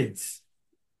kids,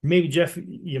 maybe Jeff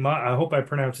Yamada, I hope I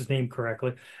pronounced his name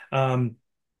correctly. Um,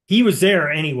 he was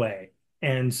there anyway.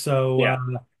 And so Yeah.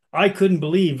 I couldn't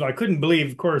believe,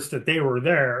 of course, that they were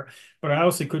there, but I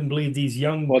also couldn't believe these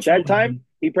young Well, at that time, children.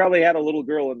 he probably had a little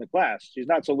girl in the class. She's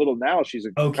not so little now. She's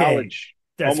a Okay, college,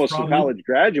 that's almost a probably college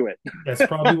graduate. That's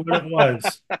probably what it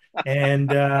was.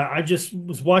 And I just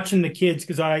was watching the kids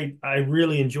because I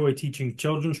really enjoy teaching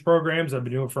children's programs. I've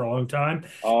been doing it for a long time.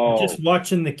 And just Oh,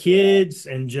 watching the yeah. kids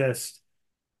and just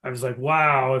I was like,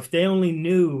 wow, if they only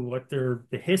knew what the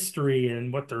history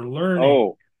and what they're learning.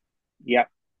 Oh, yeah.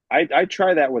 I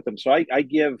try that with them. So I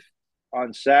give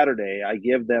on Saturday, I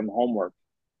give them homework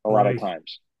a lot of Right.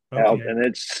 times. Okay. And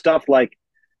it's stuff like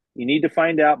you need to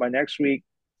find out by next week,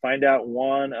 find out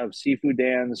one of Seafood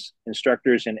Dan's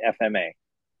instructors in FMA.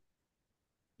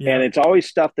 And Yeah. it's always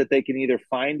stuff that they can either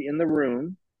find in the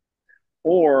room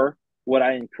or what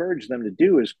I encourage them to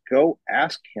do is go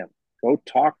ask him, go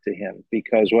talk to him,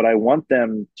 because what I want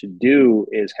them to do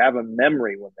is have a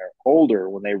memory when they're older,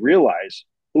 when they realize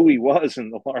who he was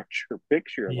in the larger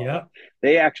picture of all. Yeah.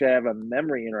 They actually have a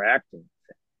memory interacting.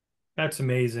 That's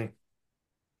amazing.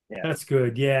 Yeah. That's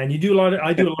good. Yeah. And I do a lot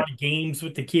of games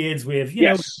with the kids. We have,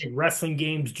 Yes. wrestling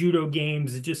games, judo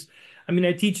games. I mean,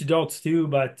 I teach adults too,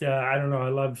 but I don't know. I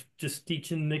love just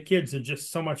teaching the kids. They're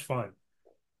just so much fun.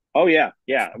 Oh yeah,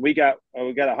 yeah. We got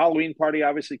a Halloween party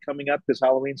obviously coming up because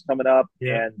Halloween's coming up,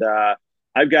 Yeah. and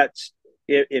I've got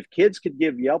if kids could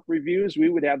give Yelp reviews, we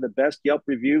would have the best Yelp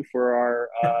review for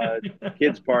our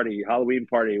kids party, Halloween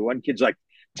party. One kid's like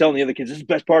telling the other kids, "This is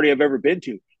the best party I've ever been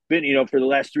to. Been, for the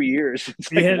last 3 years."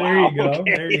 It's like, Yeah, there wow, you go.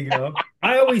 okay, There you go.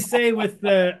 I always say with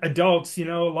the adults, a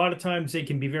lot of times they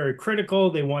can be very critical.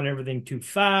 They want everything too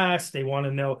fast. They want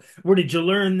to know where did you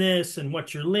learn this and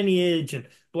what's your lineage and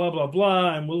blah, blah,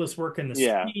 blah. And will this work in the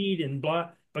yeah, street and blah.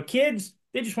 But kids,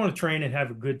 they just want to train and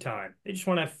have a good time. They just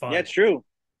want to have yeah, fun. it's true.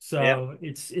 Yeah, So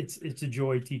it's a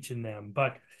joy teaching them.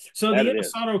 But so that the it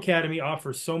is. Inosanto Academy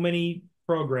offers so many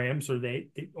programs, or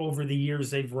over the years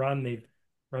they've run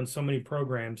so many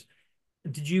programs.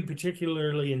 Did you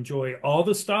particularly enjoy all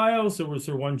the styles, or was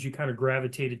there ones you kind of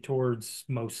gravitated towards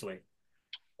mostly?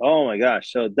 Oh my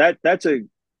gosh, so that's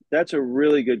a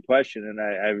really good question, and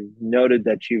I've noted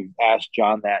that you've asked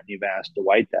John that and you've asked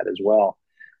Dwight that as well.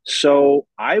 So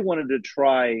I wanted to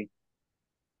try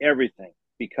everything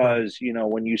Right. because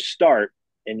when you start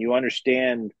and you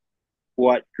understand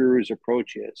what Guru's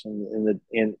approach is,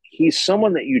 and he's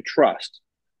someone that you trust.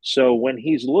 So when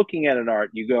he's looking at an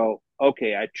art, you go,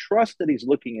 okay, I trust that he's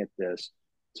looking at this,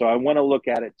 so I want to look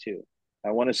at it too.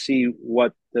 I want to see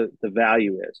what the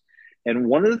value is. And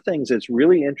one of the things that's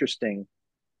really interesting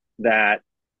that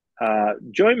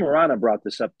Joey Morana brought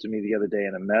this up to me the other day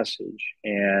in a message,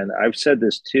 and I've said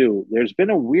this too. There's been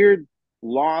a weird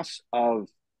loss of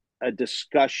a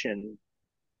discussion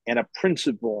and a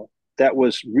principle that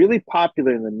was really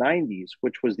popular in the 90s,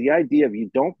 which was the idea of you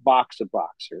don't box a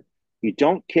boxer, you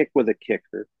don't kick with a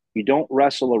kicker, you don't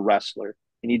wrestle a wrestler,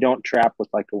 and you don't trap with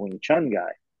like a Wing Chun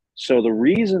guy. So the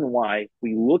reason why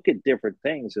we look at different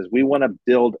things is we want to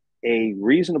build a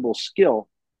reasonable skill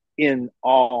in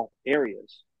all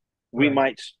areas. We Right.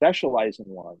 might specialize in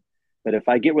one, but if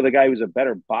I get with a guy who's a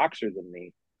better boxer than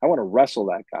me, I want to wrestle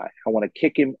that guy. I want to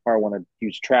kick him or I want to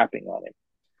use trapping on him.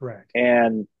 Correct.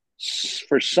 And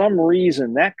for some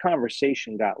reason, that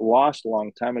conversation got lost a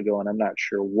long time ago, and I'm not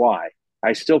sure why.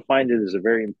 I still find it as a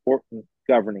very important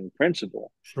governing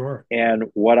principle. Sure. And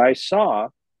what I saw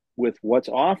with what's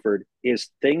offered is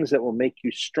things that will make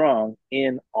you strong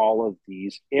in all of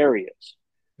these areas.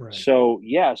 Right. So,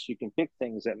 yes, you can pick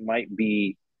things that might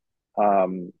be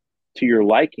to your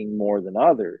liking more than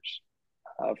others.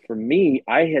 For me,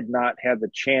 I had not had the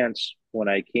chance when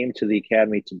I came to the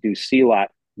academy to do CLOT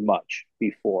much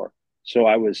before. So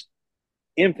I was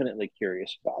infinitely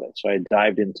curious about it. So I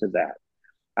dived into that.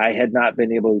 I had not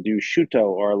been able to do Shuto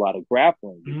or a lot of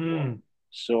grappling before. Mm.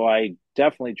 So I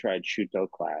definitely tried Shuto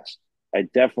class. I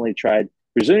definitely tried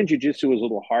Brazilian Jiu Jitsu was a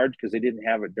little hard because they didn't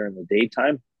have it during the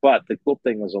daytime. But the cool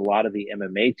thing was a lot of the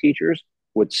MMA teachers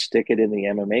would stick it in the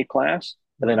MMA class.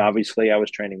 And then Right. obviously I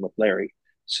was training with Larry.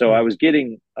 So I Yeah. was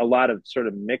getting a lot of sort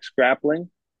of mixed grappling.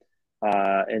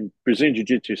 And Brazilian Jiu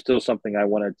Jitsu is still something I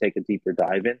want to take a deeper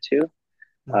dive into.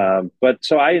 Right. But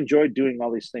so I enjoyed doing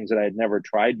all these things that I had never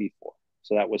tried before.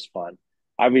 So that was fun.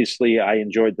 Obviously, I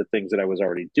enjoyed the things that I was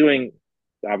already doing.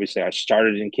 Obviously, I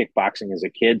started in kickboxing as a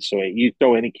kid. So you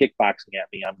throw any kickboxing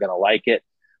at me, I'm going to like it.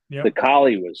 The Yep.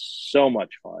 Kali was so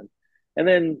much fun. And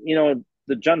then,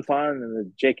 the Jun Fan and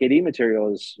the JKD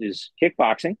material is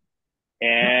kickboxing Yep.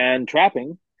 and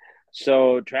trapping.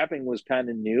 So trapping was kind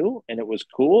of new and it was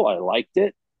cool. I liked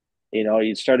it.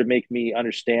 It started making me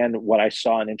understand what I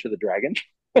saw in Enter the Dragon,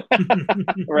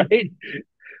 right?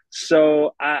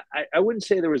 So I wouldn't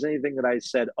say there was anything that I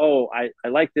said, oh, I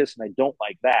like this and I don't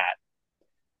like that.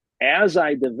 As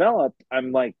I developed,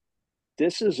 I'm like,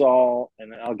 this is all,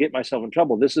 and I'll get myself in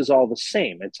trouble. This is all the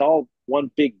same. It's all one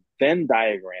big Venn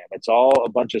diagram. It's all a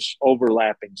bunch of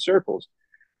overlapping circles.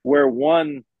 Where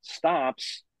one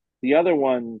stops, the other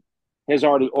one has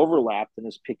already overlapped and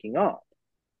is picking up.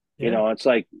 Yeah. It's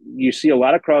like you see a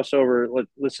lot of crossover.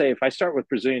 Let's say if I start with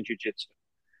Brazilian Jiu Jitsu,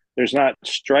 there's not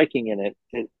striking in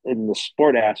it in the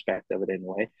sport aspect of it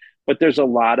anyway, but there's a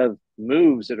lot of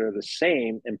moves that are the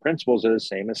same and principles that are the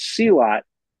same as CLOT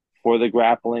for the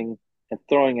grappling and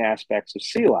throwing aspects of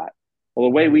CLOT. Well,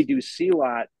 the way Right. we do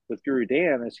CLOT with Guru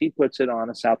Dan is he puts it on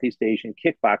a Southeast Asian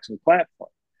kickboxing platform.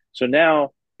 So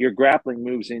now your grappling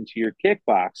moves into your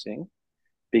kickboxing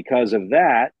because of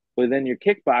that. But then your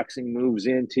kickboxing moves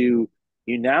into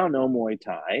you now know Muay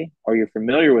Thai or you're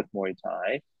familiar with Muay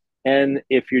Thai. And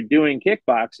if you're doing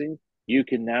kickboxing, you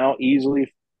can now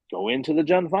easily go into the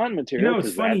Jun Fan material It's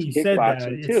because funny that's you said that.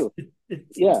 kickboxing too.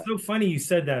 It's Yeah. so funny you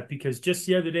said that because just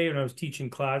the other day when I was teaching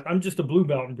class, I'm just a blue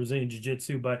belt in Brazilian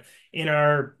Jiu-Jitsu, but in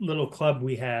our little club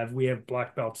we have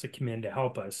black belts that come in to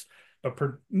help us. But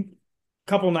per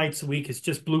couple nights a week, it's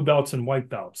just blue belts and white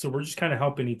belts. So we're just kind of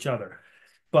helping each other.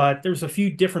 But there's a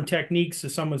few different techniques. So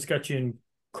someone's got you in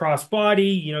cross body,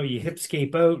 you hip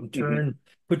scape out and Mm-hmm. turn,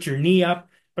 put your knee up.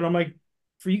 But I'm like,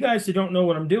 for you guys that don't know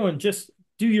what I'm doing, just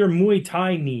do your Muay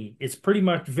Thai knee. It's pretty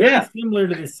much very Yeah. similar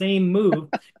to the same move.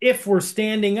 If we're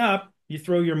standing up, you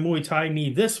throw your Muay Thai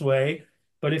knee this way.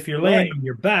 But if you're laying Right. on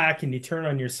your back and you turn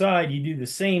on your side, you do the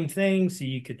same thing. So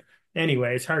you could,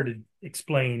 anyway, it's hard to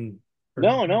explain or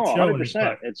No, no, showing it,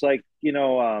 100%. but It's like,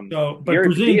 but Gary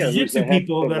Brazilian Padilla, who's the Jiu-Jitsu head.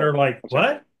 people Oh, that go are ahead. like, I'm sorry.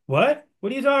 what? What?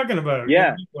 What are you talking about?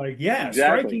 Yeah, Like, yeah,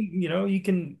 exactly. striking, you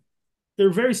can,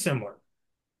 they're very similar.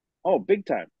 Oh, big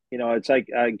time. It's like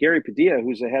Gary Padilla,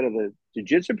 who's the head of the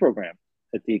jiu-jitsu program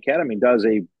at the academy, does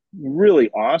a really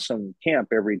awesome camp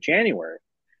every January.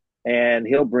 And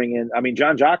he'll bring in, I mean,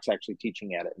 John Jock's actually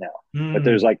teaching at it now, but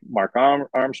there's Mm, like Mark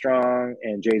Armstrong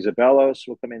and Jay Zabellos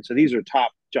will come in. So these are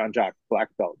top John Jock black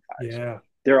belt guys. yeah.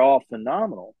 They're all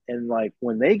phenomenal. And like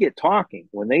when they get talking,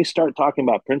 when they start talking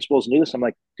about principles and do this, I'm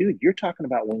like, dude, you're talking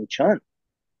about Wing Chun,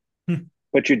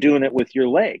 but you're doing it with your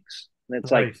legs. And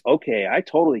it's like, Right. okay, I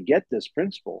totally get this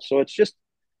principle. So it's just,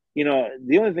 the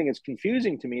only thing that's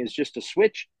confusing to me is just a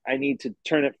switch. I need to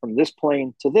turn it from this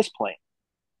plane to this plane,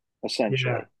 Yeah.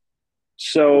 essentially.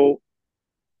 So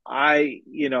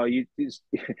you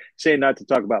say not to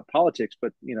talk about politics,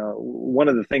 but one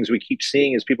of the things we keep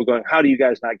seeing is people going, "How do you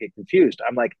guys not get confused?"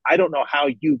 I'm like, I don't know how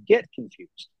you get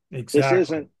confused. This Exactly.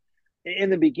 isn't in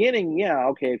the beginning. Yeah,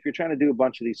 okay. If you're trying to do a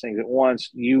bunch of these things at once,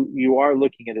 you are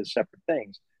looking at it as separate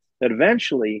things. But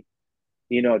eventually,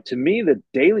 to me, the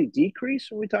daily decrease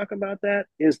when we talk about that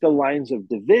is the lines of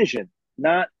division,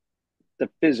 not the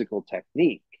physical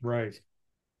technique. Right.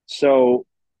 So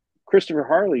Christopher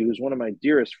Harley, who's one of my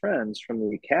dearest friends from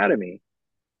the academy,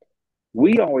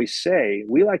 we always say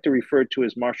we like to refer to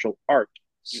as martial art,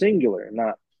 singular,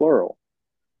 not plural.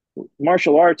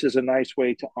 Martial arts is a nice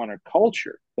way to honor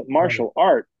culture, but Right. martial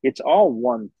art, it's all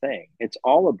one thing. It's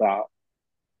all about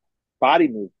body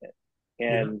movement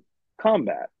Yeah. and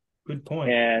combat. Good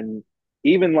point. And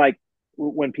even like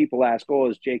when people ask, "Oh,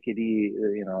 is JKD,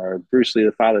 or Bruce Lee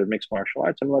the father of mixed martial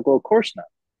arts?" I'm like, "Well, of course not.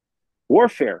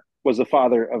 Warfare was the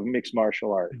father of mixed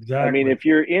martial art. I mean, Exactly. if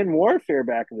you're in warfare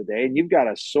back in the day and you've got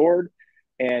a sword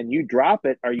and you drop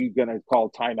it, are you going to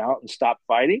call timeout and stop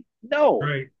fighting?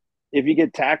 No. Right. If you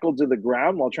get tackled to the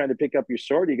ground while trying to pick up your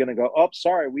sword, you're going to go, "Oh,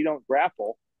 sorry, we don't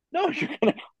grapple." No, you're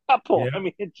going to grapple. I Yeah.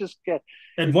 mean, it just,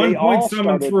 At they one point, all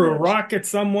someone started threw a mixed. rock at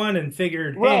someone and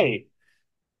figured, Right. hey,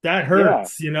 that Yeah.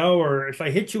 hurts, or if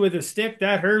I hit you with a stick,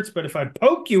 that hurts. But if I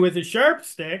poke you with a sharp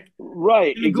stick,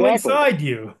 Right. it's gonna go Exactly. inside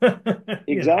you.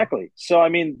 Exactly. So, I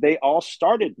mean, they all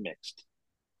started mixed.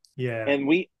 Yeah, And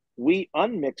we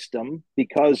unmixed them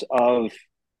because of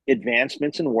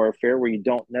advancements in warfare where you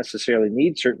don't necessarily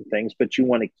need certain things, but you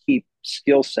want to keep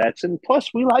skill sets. And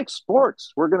plus, we like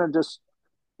sports. We're going to just,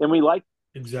 and we like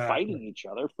exactly. fighting each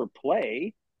other for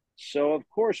play. So, of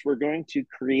course, we're going to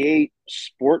create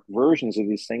sport versions of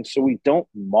these things so we don't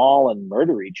maul and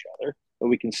murder each other, but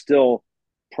we can still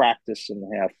practice and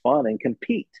have fun and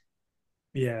compete.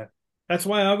 Yeah. That's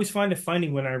why I always find it funny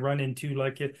when I run into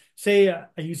like say I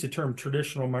use the term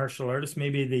traditional martial artists,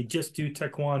 maybe they just do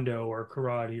taekwondo or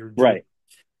karate or judo, Right.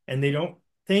 and they don't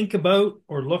think about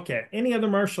or look at any other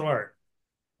martial art.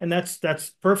 And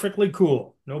that's perfectly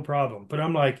cool, no problem. But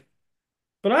I'm like,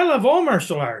 but I love all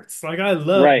martial arts. Like I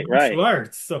love Right. martial Right.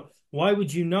 arts. So why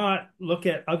would you not look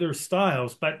at other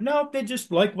styles? But no, they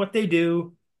just like what they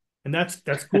do. And that's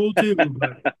cool too.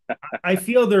 But I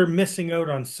feel they're missing out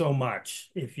on so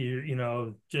much. If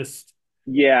just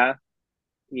Yeah.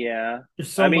 Yeah.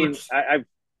 there's I so mean, much.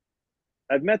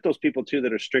 I've met those people too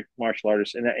that are strict martial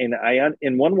artists, and I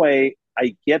in one way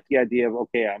I get the idea of,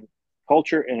 okay, I'm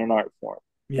culture in an art form,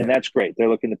 and Yeah, that's great. They're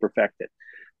looking to perfect it,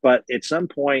 but at some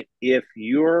point, if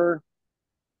you're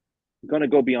going to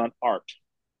go beyond art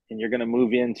and you're going to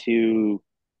move into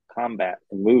combat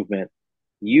and movement,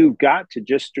 you've got to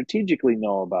just strategically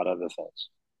know about other things.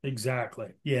 exactly.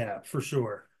 Yeah, for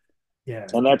sure.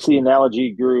 Yeah, And that's the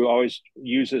analogy Guru always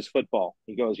uses football.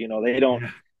 He goes,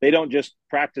 yeah, they don't just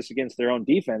practice against their own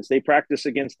defense; they practice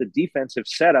against the defensive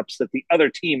setups that the other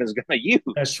team is going to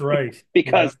that's use right.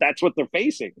 Yeah, because that's what they're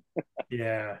facing.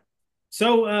 yeah.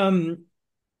 So,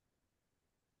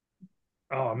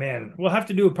 oh man, we'll have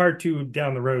to do a part two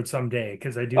down the road someday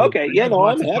because Okay, I yeah, do have no,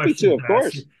 I'm lots of happy to, questions of to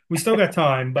ask you. course. We still got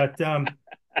time, but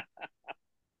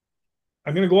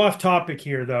I'm going to go off topic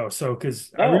here though. So,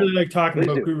 because I Oh, really like talking please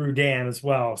about do. Guru Dan as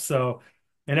well. So,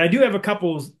 and I do have a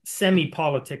couple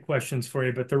semi-politic questions for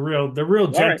you, but the real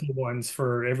All right, gentle ones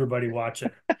for everybody watching.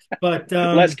 But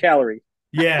less calorie.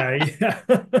 yeah, yeah.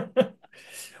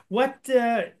 What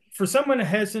for someone who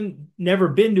hasn't never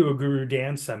been to a Guru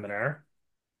Dan seminar,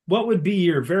 what would be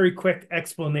your very quick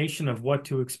explanation of what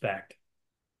to expect?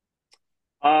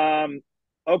 Um,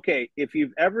 okay, if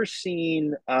you've ever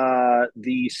seen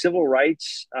the civil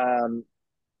rights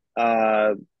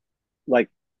uh, like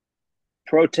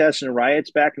protests and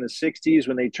riots back in the 60s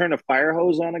when they turn a fire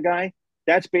hose on a guy,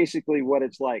 that's basically what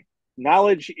it's like.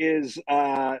 Knowledge is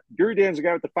Guru Dan's the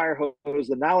guy with the fire hose.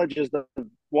 The knowledge is the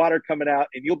water coming out,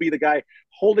 and you'll be the guy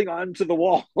holding on to the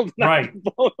wall, not Right,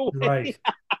 to blow away. right.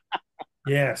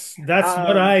 Yes, that's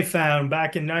what um, I found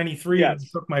back in '93 when I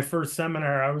yes, took my first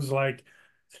seminar. I was like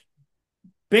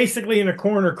basically in a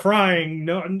corner crying.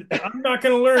 No, I'm not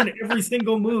going to learn every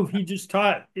single move he just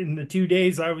taught in the 2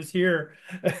 days I was here.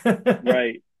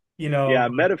 right. Yeah,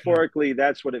 But metaphorically,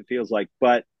 that's what it feels like.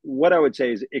 But what I would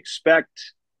say is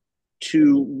expect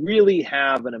to really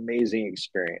have an amazing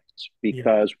experience yeah,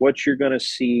 because what you're going to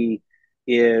see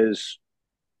is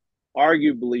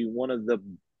arguably one of the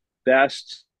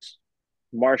best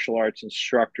martial arts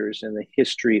instructors in the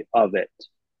history of it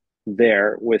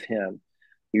there with him.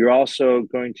 You're also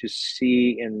going to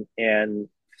see and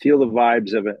feel the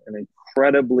vibes of an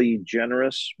incredibly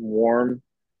generous, warm,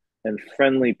 and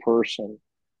friendly person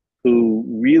who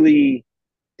really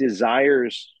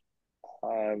desires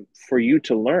for you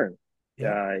to learn.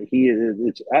 yeah,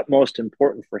 It's utmost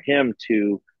important for him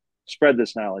to spread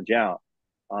this knowledge out.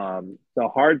 The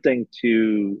hard thing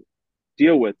to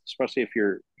deal with, especially if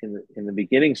you're in the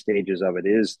beginning stages of it,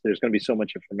 is there's going to be so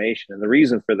much information. And the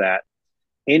reason for that,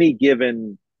 any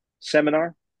given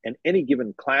seminar and any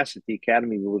given class at the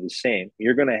academy will be the same.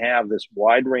 You're going to have this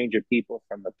wide range of people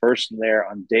from the person there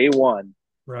on day one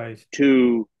Right.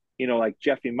 to, like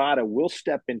Jeff Imada will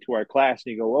step into our class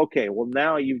and you go, okay, well,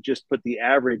 now you've just put the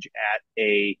average at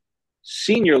a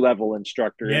senior level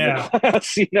instructor in the Yeah.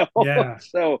 class. Yeah.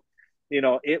 So,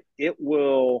 it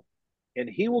will, and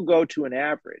he will go to an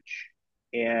average,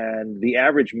 and the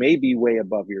average may be way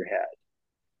above your head,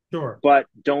 Sure. but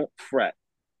don't fret,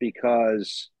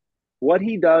 because what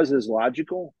he does is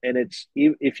logical, and it's,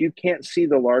 if you can't see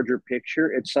the larger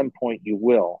picture, at some point you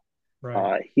will.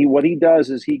 Right. He What he does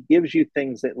is he gives you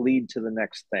things that lead to the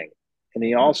next thing, and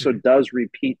he also Okay. does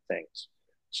repeat things.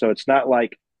 So it's not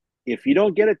like, if you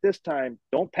don't get it this time,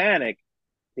 don't panic.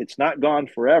 It's not gone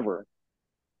forever.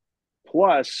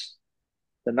 Plus,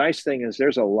 the nice thing is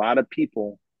there's a lot of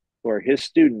people who are his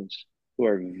students who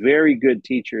are very good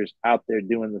teachers out there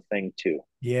doing the thing too.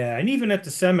 Yeah, and even at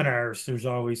the seminars, there's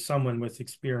always someone with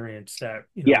experience that,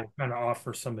 Yeah, kind of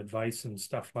offers some advice and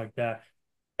stuff like that.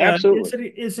 Is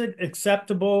absolutely. it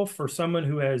acceptable for someone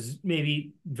who has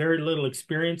maybe very little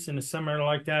experience in a seminar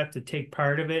like that to take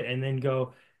part of it and then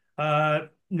go, now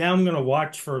I'm going to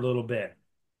watch for a little bit?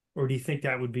 Or do you think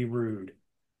that would be rude?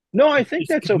 No, I think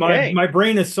Just that's 'cause my okay. my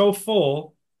brain is so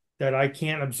full that I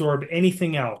can't absorb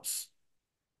anything else.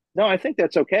 No, I think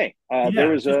that's okay. There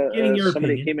Yeah, was just getting a your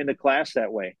somebody that opinion. came into class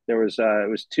that way. There was it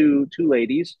was two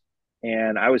ladies,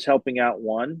 and I was helping out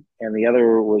one, and the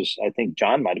other was, I think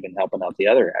John might have been helping out the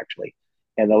other, actually.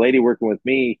 And the lady working with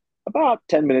me, about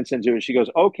 10 minutes into it, she goes,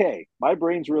 "Okay, my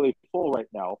brain's really full right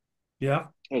now." Yeah,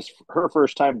 It's her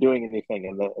first time doing anything,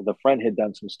 and the friend had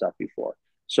done some stuff before.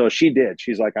 So she did.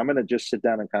 She's like, "I'm going to just sit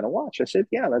down and kind of watch." I said,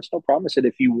 "Yeah, that's no problem." I said,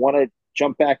 "If you want to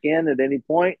jump back in at any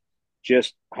point,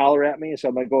 just holler at me." So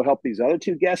I'm going to go help these other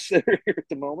two guests that are here at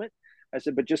the moment. I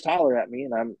said, "But just holler at me,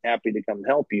 and I'm happy to come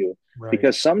help you." right.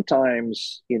 Because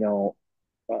sometimes,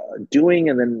 doing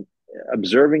and then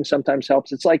observing sometimes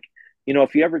helps. It's like,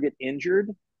 if you ever get injured,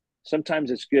 sometimes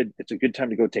it's good. It's a good time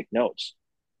to go take notes,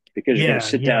 because you're going to Yeah,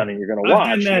 sit yeah. down and you're going to I've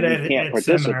done watch, that and you can't at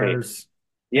participate. seminars,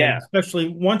 and Yeah, especially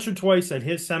once or twice at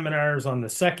his seminars on the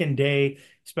second day,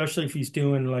 especially if he's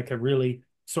doing like a really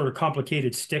sort of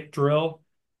complicated stick drill.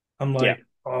 I'm yeah, like,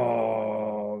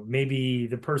 oh, maybe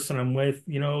the person I'm with,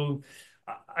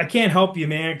 I can't help you,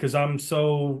 man, because I'm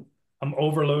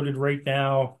overloaded right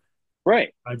now.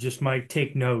 right. I just might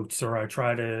take notes or I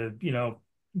try to,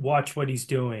 watch what he's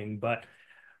doing. But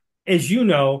as you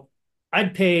know,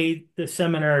 I'd pay the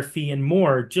seminar fee and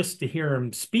more just to hear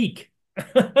him speak,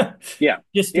 Yeah,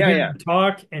 just to yeah, hear yeah. him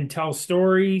talk and tell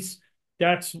stories.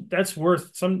 That's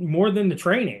worth some more than the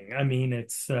training. I mean,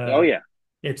 Oh, yeah,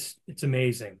 it's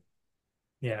amazing.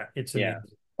 Yeah, it's yeah.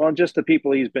 amazing. Well, just the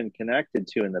people he's been connected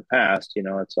to in the past,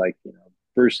 it's like,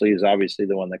 Bruce Lee is obviously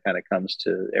the one that kind of comes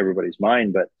to everybody's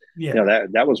mind, but Yeah,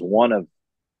 that was one of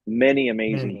many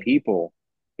amazing many. people.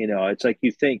 It's like,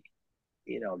 you think,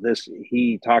 this,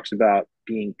 he talks about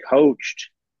being coached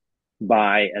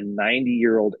by a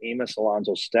 90-year-old Amos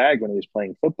Alonzo Stagg when he was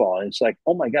playing football. And it's like,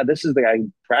 oh my God, this is the guy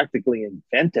who practically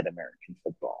invented American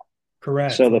football.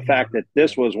 Correct. So the Yeah. fact that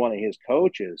this was one of his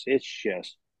coaches, it's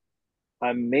just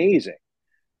amazing.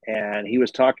 And he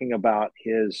was talking about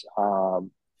his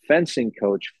fencing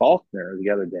coach, Faulkner, the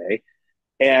other day.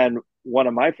 And one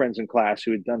of my friends in class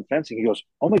who had done fencing, he goes,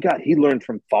 "Oh my God, he learned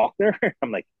from Faulkner."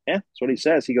 I'm like, "Yeah, that's what he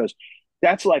says." He goes,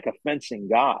 "That's like a fencing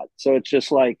god." So it's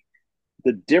just like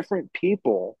the different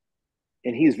people,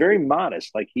 and he's very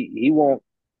modest. Like, he won't,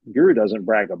 Guru doesn't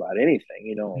brag about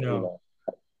anything, No.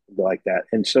 like that.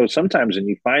 And so sometimes when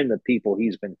you find the people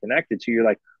he's been connected to, you're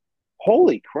like,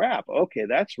 holy crap, okay,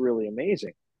 that's really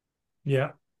amazing.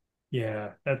 Yeah.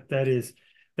 Yeah. That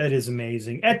is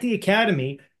amazing. At the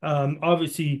academy,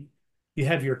 obviously you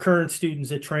have your current students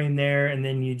that train there, and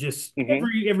then you just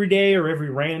Mm-hmm. every day or every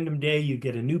random day you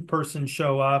get a new person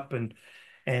show up and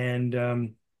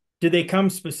do they come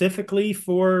specifically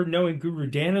for knowing Guru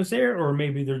Dana's there, or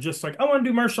maybe they're just like, I want to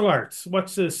do martial arts.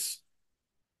 What's this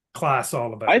class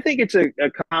all I about? think it's a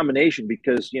combination,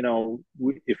 because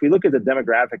if we look at the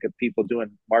demographic of people doing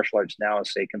martial arts now,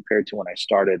 say compared to when I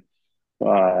started,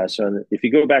 so if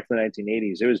you go back to the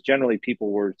 1980s, it was generally people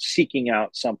were seeking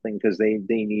out something because they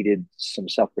needed some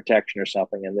self protection or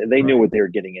something, and they knew Right. what they were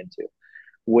getting into.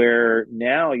 Where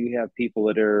now you have people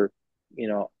that are, you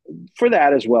know, for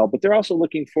that as well, but they're also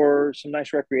looking for some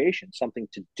nice recreation, something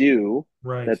to do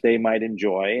Right. that they might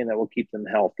enjoy and that will keep them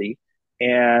healthy.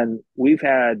 And we've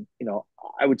had,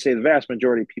 I would say the vast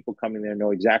majority of people coming there know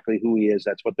exactly who he is.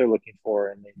 That's what they're looking for,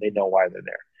 and they know why they're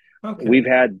there. Okay. We've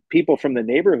had people from the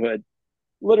neighborhood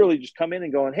literally just come in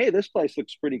and going, "Hey, this place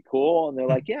looks pretty cool," and they're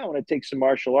like, "Yeah, I want to take some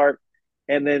martial art."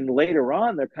 And then later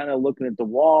on, they're kind of looking at the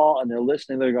wall and they're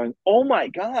listening. They're going, "Oh my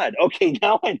god, okay,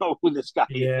 now I know who this guy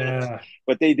is," Yeah.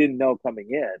 but they didn't know coming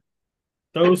in.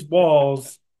 Those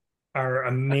walls are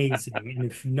amazing. And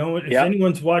if no one, if Yep.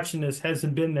 anyone's watching this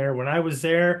hasn't been there, when I was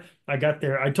there, I got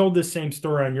there. I told this same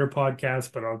story on your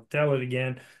podcast, but I'll tell it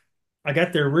again. I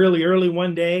got there really early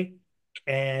one day,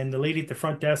 and the lady at the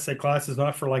front desk said class is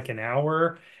not for like an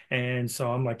hour. And so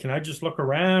I'm like, can I just look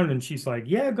around? And she's like,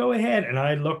 yeah, go ahead. And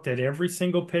I looked at every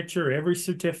single picture, every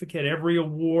certificate, every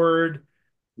award.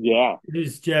 Yeah. It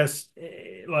is just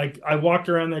like I walked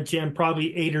around that gym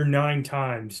probably 8 or 9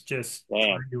 times, just Damn.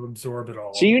 trying to absorb it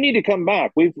So all. you need to come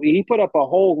back. He put up a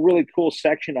whole really cool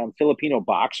section on Filipino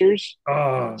boxers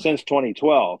Oh, since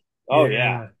 2012. Oh yeah,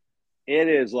 yeah. it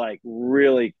is like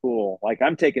really cool. Like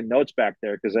I'm taking notes back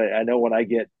there because I know when I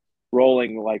get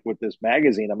rolling like with this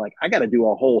magazine, I'm like I got to do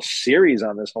a whole series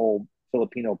on this whole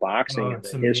Filipino Oh, boxing and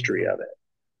it's the history amazing. of it.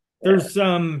 Yeah. There's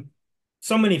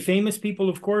so many famous people,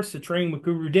 of course, that train with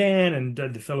Guru Dan and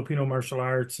the Filipino martial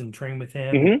arts and train with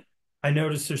him. And Hmm. I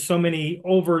noticed there's so many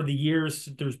over the years.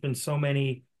 There's been so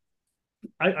many.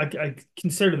 I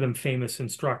consider them famous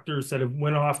instructors that have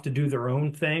went off to do their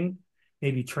own thing,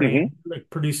 maybe train, Hmm. like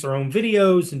produce their own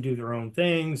videos and do their own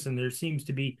things. And there seems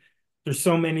to be there's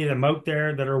so many of them out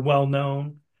there that are well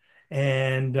known.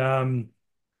 And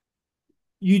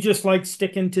you just like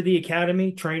sticking to the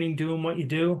academy, training, doing what you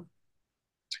do.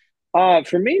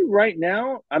 For me right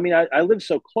now, I mean, I live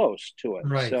so close to it,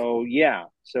 Right. so yeah,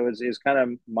 so it's kind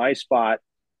of my spot.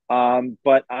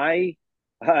 But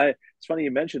it's funny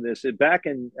you mentioned this. Back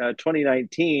in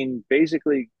 2019,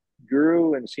 basically,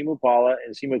 Guru and Simu Pala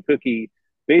and Simu Cookie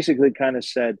basically kind of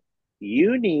said,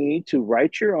 you need to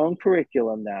write your own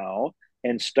curriculum now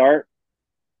and start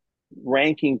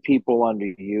ranking people under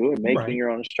you and making Right. your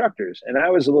own instructors. And I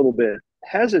was a little bit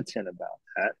hesitant about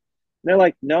that. And they're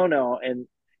like, no, no. And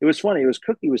it was funny. It was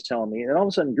Cookie was telling me, and all of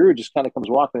a sudden, Guru just kind of comes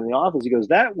walking in the office. He goes,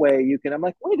 "That way you can." I'm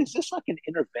like, "Wait, is this like an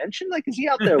intervention? Like, is he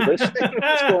out there listening?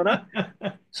 What's going on?"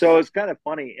 So it's kind of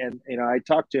funny. And I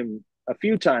talked to him a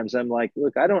few times. I'm like,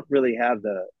 "Look, I don't really have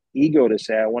the ego to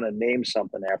say I want to name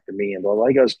something after me." And blah blah.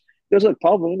 He goes, "Look,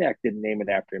 Paul Vinak didn't name it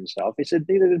after himself." He said,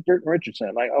 "Neither did Burton Richardson."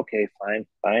 I'm like, "Okay, fine,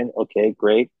 fine, okay,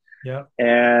 great." Yeah.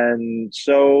 And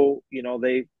so,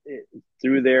 they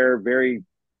through their very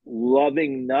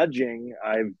loving nudging,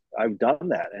 I've done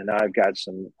that, and I've got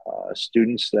some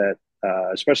students that,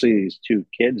 especially these two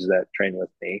kids that train with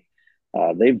me,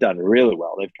 they've done really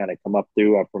well. They've kind of come up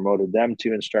through. I've promoted them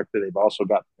to instructor. They've also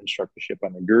got instructorship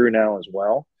on the Guru now as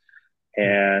well,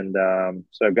 Yeah. and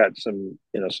so I've got some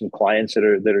clients that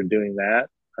are doing that.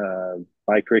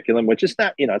 My curriculum, which is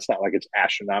not, it's not like it's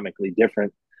astronomically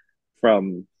different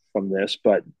from this,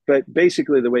 but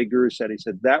basically the way Guru said, he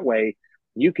said that way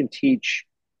you can teach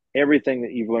everything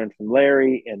that you've learned from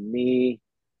Larry and me,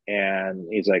 and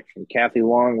he's like from Kathy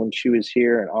Long when she was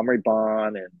here, and Omri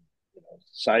Bon, and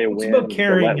Saya It's about Win, Gillette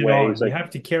carrying it Way. on. He's You like, have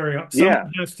to carry on. yeah,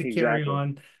 Someone has to carry exactly,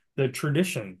 on the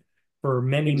tradition for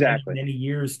many, many, exactly, many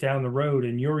years down the road.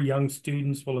 And your young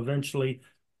students will eventually,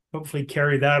 hopefully,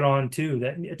 carry that on too.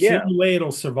 That it's the yeah, only way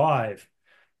it'll survive.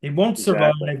 It won't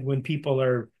survive exactly, when people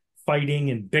are fighting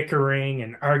and bickering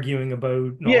and arguing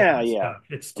about and all yeah, that yeah. stuff.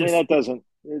 It's I mean, just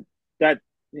that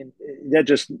that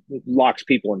just locks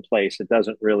people in place. It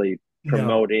doesn't really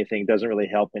promote no. anything. Doesn't really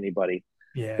help anybody.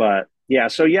 Yeah. But yeah,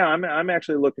 so yeah, I'm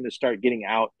actually looking to start getting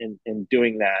out and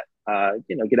doing that.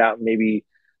 Get out and maybe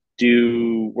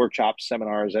do workshops,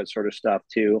 seminars, that sort of stuff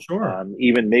too. Sure.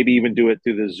 Even maybe even do it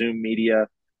through the Zoom media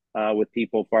with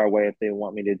people far away if they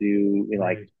want me to do,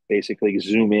 like Right. basically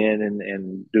Zoom in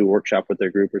and do a workshop with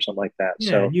their group or something like that. Yeah.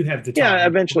 So And you have the yeah, time, of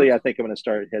eventually I course. think I'm going to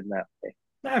start heading that way,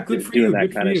 Ah, good for doing you. that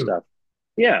Good for kind of you. stuff.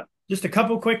 Yeah. Just a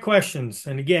couple quick questions.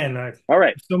 And again, I All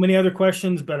right. so many other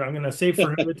questions, but I'm going to save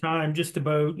for another time just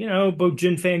about, about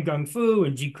Jin Fan Gung Fu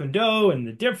and Jeet Kune Do and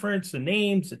the difference, the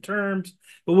names, the terms.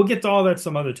 But we'll get to all that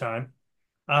some other time.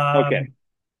 Okay.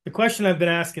 The question I've been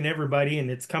asking everybody, and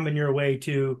it's coming your way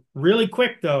too, really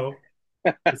quick though,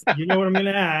 you know what I'm going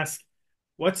to ask.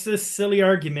 What's this silly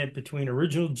argument between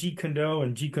original Jeet Kune Do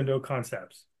and Jeet Kune Do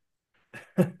concepts?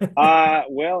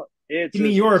 Well, it's Give me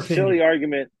a your silly opinion.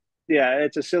 argument. Yeah,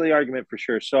 it's a silly argument for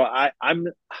sure. So I'm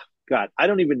God, I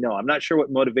don't even know. I'm not sure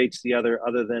what motivates the other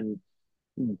than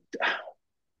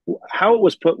how it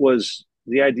was put was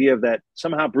the idea of that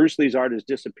somehow Bruce Lee's art is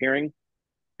disappearing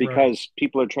Right. because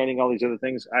people are training all these other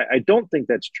things. I don't think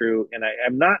that's true, and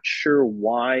I'm not sure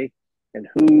why and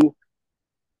who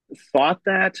thought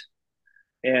that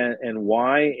and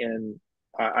why. And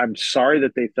I'm sorry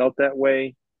that they felt that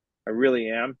way. I really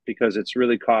am, because it's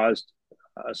really caused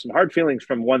some hard feelings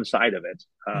from one side of it.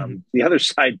 Mhm. The other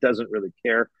side doesn't really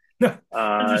care. They're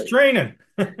Uh, just training.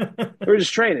 we're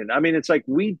just training. I mean, it's like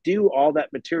we do all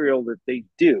that material that they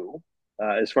do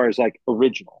as far as like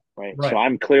original, right? So Right.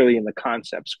 I'm clearly in the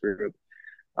concepts group.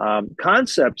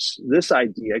 Concepts, this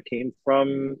idea came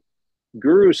from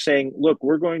Guru saying, look,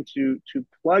 we're going to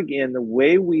plug in the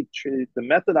way we treat the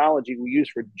methodology we use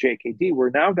for JKD. We're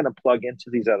now going to plug into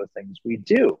these other things we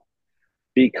do,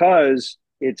 because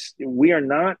we are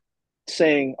not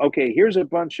saying, okay, here's a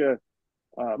bunch of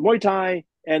Muay Thai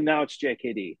and now it's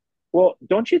JKD. Well,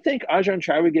 don't you think Ajahn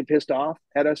Chai would get pissed off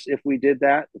at us if we did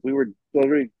that? If we were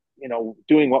literally,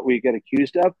 doing what we get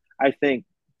accused of? I think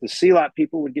the Silat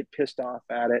people would get pissed off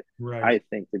at it. Right. I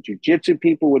think the Jiu-Jitsu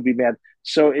people would be mad.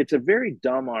 So it's a very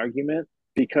dumb argument,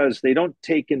 because they don't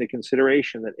take into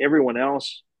consideration that everyone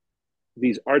else,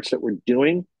 these arts that we're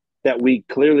doing, that we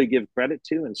clearly give credit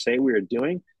to and say we are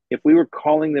doing, if we were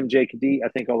calling them JKD, I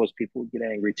think all those people would get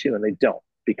angry too, and they don't,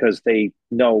 because they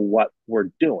know what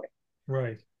we're doing.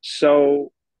 Right.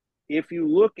 So if you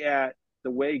look at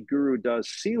the way Guru does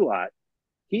Silat,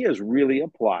 he has really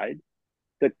applied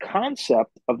the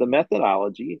concept of the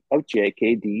methodology of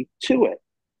JKD to it.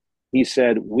 He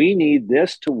said, we need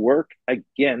this to work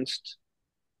against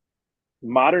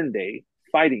modern day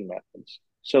fighting methods.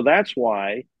 So that's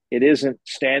why it isn't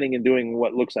standing and doing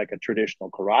what looks like a traditional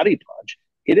karate punch.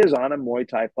 It is on a Muay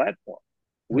Thai platform.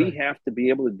 We Right. have to be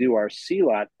able to do our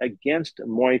Silat against a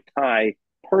Muay Thai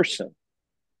person,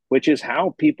 which is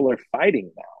how people are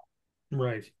fighting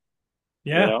Right. now,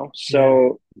 Yeah. Yeah.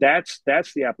 So that's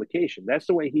the application. That's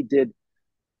the way he did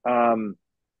um,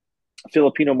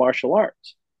 Filipino martial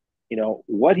arts.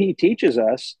 What he teaches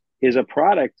us is a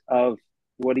product of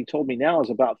what he told me now is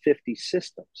about 50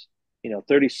 systems.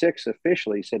 36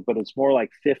 officially, he said, but it's more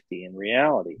like 50 in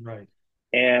reality. Right.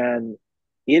 And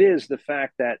it is the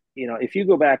fact that, if you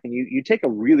go back and you take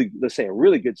let's say a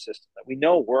really good system that we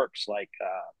know works, like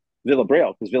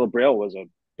Villabrail, because Villabrail was a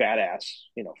badass,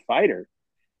 fighter,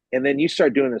 and then you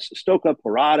start doing this Stoka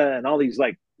Parada and all these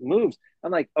like moves.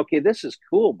 I'm like, okay, this is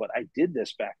cool, but I did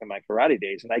this back in my karate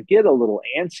days, and I get a little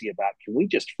antsy about, can we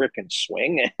just freaking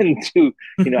swing and do,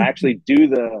 actually do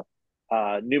the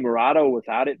numerato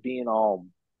without it being all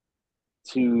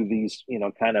to these,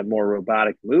 kind of more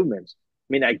robotic movements.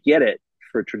 I mean, I get it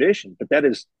for tradition, but that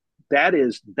is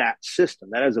that system.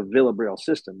 That is a Villabrail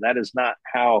system. That is not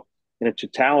how, in a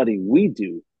totality, we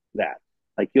do that.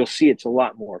 Like, you'll see, it's a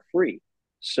lot more free.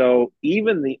 So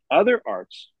even the other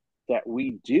arts that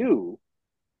we do,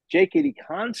 JKD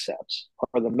concepts,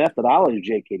 or the methodology of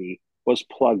JKD, was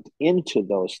plugged into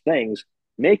those things,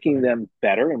 making Right. them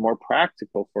better and more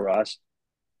practical for us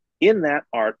in that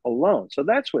art alone. So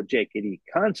that's what JKD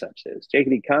concepts is.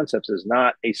 JKD concepts is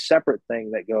not a separate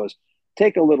thing that goes,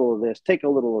 take a little of this, take a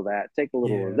little of that, take a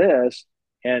little of Yeah. this,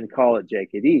 and call it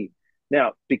JKD.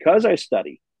 Now, because I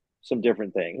study some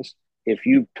different things, if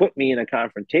you put me in a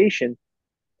confrontation,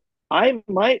 I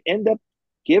might end up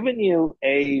giving you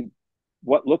a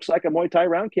what looks like a Muay Thai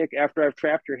round kick after I've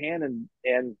trapped your hand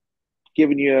and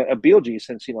giving you a BLG,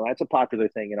 since that's a popular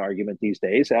thing in argument these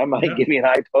days. I might Yeah. give you an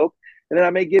eye poke, and then I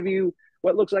may give you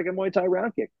what looks like a Muay Thai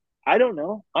round kick. I don't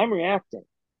know. I'm reacting.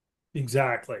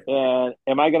 Exactly. And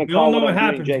am I going to We all call know what what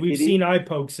I'm doing happens. We've seen JKD? eye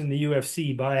pokes in the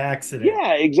UFC by accident.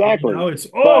 Yeah, And exactly. now it's,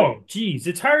 But oh, geez,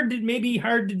 it's hard to maybe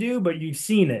hard to do, but you've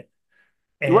seen it,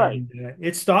 right, and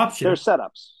it stops you. there's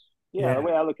setups. Yeah, the Yeah.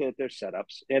 way I look at it, there's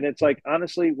setups. And it's like,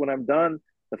 honestly, when I'm done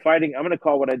the fighting, I'm going to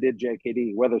call what I did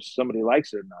JKD, whether somebody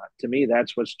likes it or not. To me,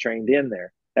 that's what's trained in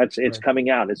there. It's Right. coming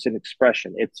out. It's an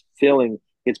expression. It's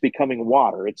becoming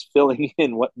water. It's filling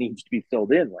in what needs to be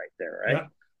filled in right there. Right. Yeah.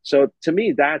 So to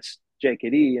me, that's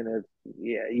JKD. And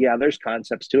yeah, there's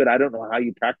concepts to it. I don't know how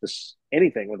you practice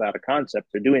anything without a concept,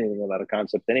 or do anything without a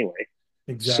concept anyway.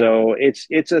 Exactly. So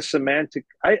it's a semantic.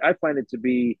 I find it to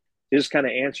be, to just kind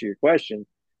of answer your question.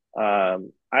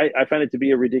 I find it to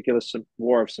be a ridiculous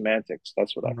war of semantics.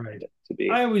 That's what I find Right. it to be.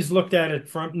 I always looked at it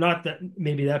from not that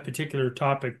maybe that particular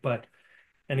topic, but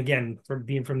and again, from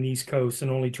being from the East Coast and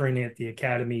only training at the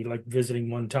academy, like visiting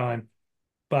one time.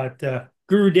 But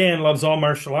Guru Dan loves all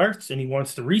martial arts and he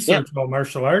wants to Yeah, research all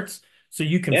martial arts. So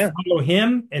you can yeah, follow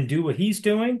him and do what he's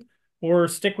doing or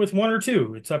stick with one or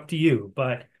two. It's up to you.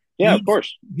 But yeah. Of he's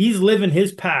course, he's living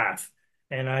his path.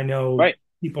 And I know right,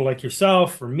 people like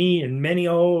yourself or me and many,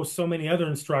 oh, so many other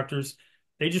instructors,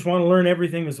 they just want to learn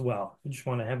everything as well. They just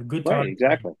want to have a good right, time training.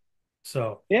 exactly.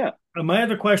 So Yeah, my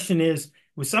other question is,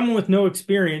 with someone with no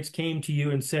experience came to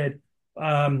you and said,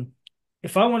 um,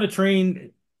 if I want to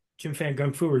train Jim Fan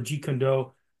Kung Fu or Jeet Kune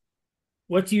Do,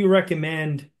 what do you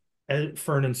recommend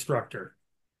for an instructor?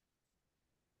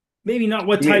 Maybe not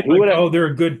what You mean type, who like, would I? oh, they're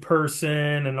a good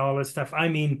person and all this stuff. I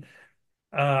mean,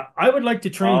 I would like to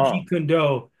train Oh, Jeet Kune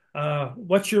Do.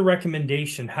 What's your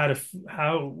recommendation?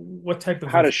 What type of,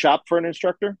 how to shop for an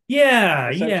instructor, yeah,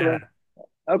 yeah. essentially.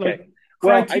 Okay. Like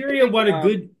Well, I criteria, think what a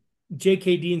good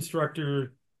JKD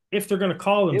instructor, if they're going to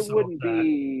call it themselves wouldn't that,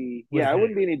 be, would yeah, it have.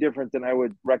 wouldn't be any different than I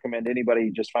would recommend anybody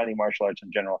just finding martial arts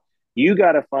in general. You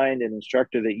got to find an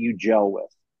instructor that you gel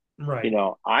with. Right,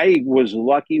 I was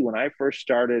lucky when I first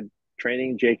started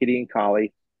training JKD and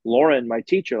Kali. Lauren, my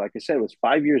teacher, like I said, was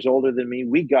 5 years older than me.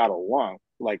 We got along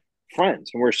like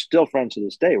friends, and we're still friends to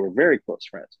this day. We're very close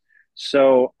friends.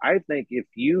 So I think if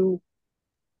you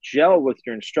gel with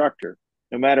your instructor,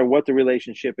 no matter what the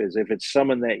relationship is, if it's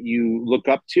someone that you look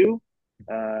up to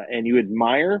and you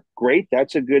admire, great.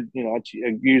 That's a good, it's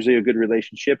usually a good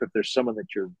relationship. If there's someone that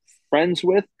you're friends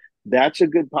with, that's a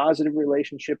good positive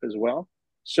relationship as well.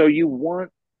 So you want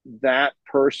that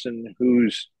person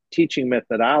whose teaching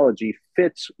methodology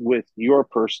fits with your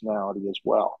personality as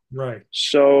well. right.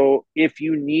 So if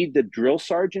you need the drill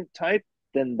sergeant type,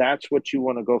 then that's what you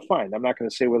want to go find. I'm not going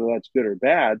to say whether that's good or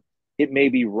bad. It may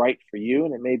be right for you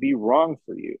and it may be wrong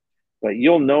for you, but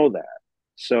you'll know that.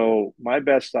 So my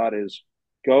best thought is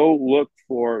go look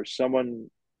for someone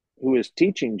who is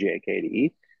teaching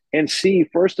JKD and see,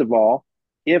 first of all,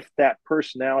 if that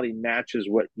personality matches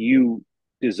what you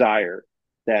desire,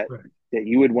 that Right. that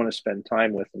you would want to spend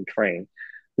time with and train.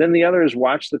 Then the other is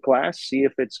watch the class, see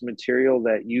if it's material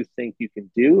that you think you can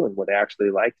do and would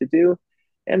actually like to do.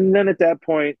 And then at that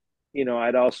point,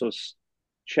 I'd also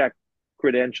check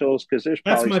credentials because there's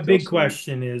That's probably my still big some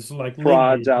question is like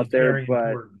frauds lineage out is there, very but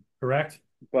important, correct?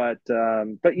 yeah,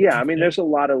 Would you I mean, say? there's a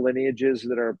lot of lineages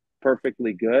that are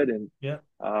perfectly good, and Yeah.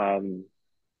 um,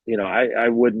 I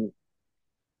wouldn't,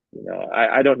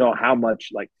 I don't know how much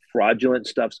like fraudulent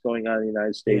stuff's going on in the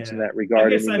United States in Yeah. that I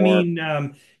regard guess I anymore.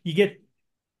 mean you get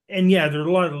and yeah, there are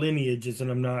a lot of lineages,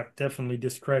 and I'm not definitely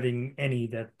discrediting any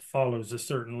that follows a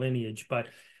certain lineage, but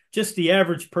just the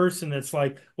average person that's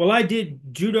like, well, I did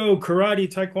judo,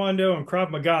 karate, taekwondo, and Krav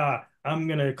Maga. I'm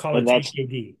gonna call it And that's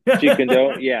JKD.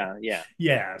 Jikendo. Yeah, yeah.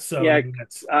 Yeah, so I Yeah, mean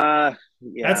that's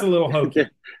yeah. a little hokey.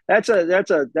 That's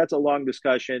a long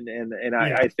discussion, and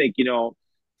Yeah, I think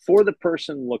for the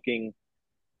person looking,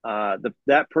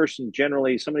 that person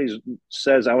generally somebody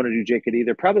says I want to do JKD,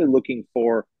 they're probably looking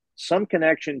for some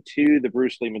connection to the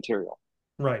Bruce Lee material.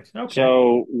 right. Okay.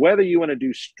 So whether you want to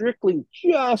do strictly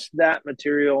just that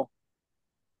material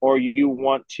or you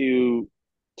want to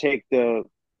take the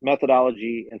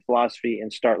methodology and philosophy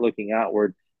and start looking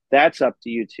outward, that's up to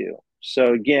you too.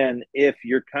 So again, if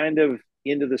you're kind of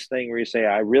into this thing where you say,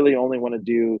 I really only want to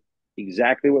do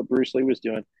exactly what Bruce Lee was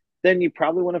doing, then you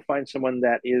probably want to find someone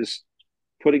that is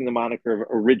putting the moniker of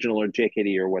original or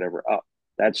JKD or whatever up.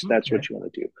 That's Okay. what you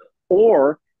want to do.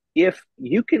 Or if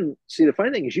you can see, the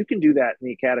funny thing is you can do that in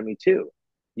the academy too.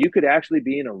 You could actually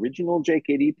be an original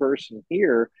JKD person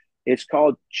here. It's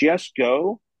called just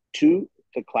go to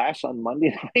the class on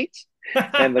Monday nights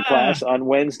and the class on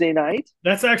Wednesday night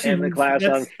That's and the actually class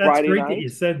on that's Friday great that you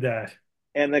night said that.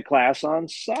 and the class on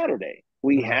Saturday.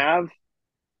 We Right. have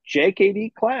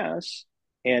JKD class,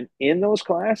 and in those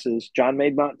classes, John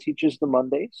Maidmont teaches the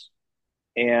Mondays,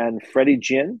 and Freddie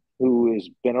Jin, who has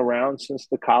been around since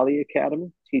the Kali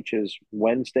Academy, teaches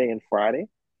Wednesday and Friday,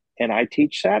 and I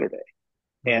teach Saturday.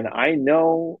 And Right. I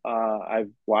know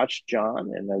I've watched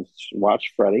John and I've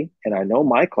watched Freddie, and I know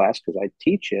my class because I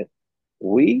teach it.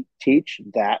 We teach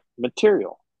that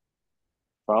material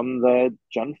from the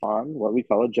Jun Fan, what we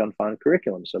call a Jun Fan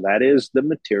curriculum. So that is the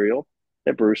material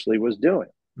that Bruce Lee was doing.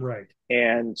 Right.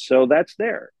 And so that's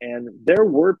there. And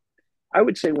I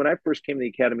would say when I first came to the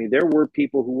academy, there were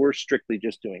people who were strictly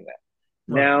just doing that.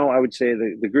 Right. Now I would say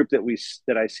the group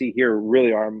that I see here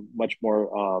really are much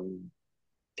more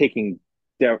taking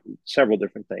several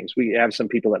different things. We have some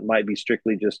people that might be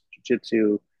strictly just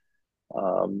jiu-jitsu,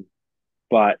 um,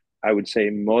 but I would say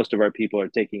most of our people are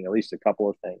taking at least a couple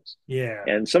of things. Yeah.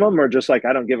 And some of them are just like,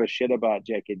 I don't give a shit about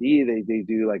JKD. They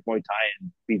do like Muay Thai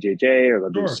and BJJ, or they'll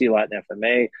do Sure. CLAT and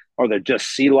FMA, or they're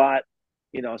just CLAT.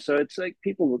 So it's like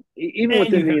people, even And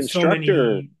within the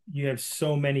instructor. you have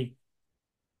so many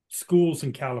schools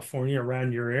in California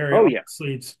around your area. Oh yeah,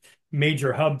 Obviously, it's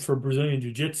major hub for Brazilian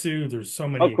Jiu-Jitsu. There's so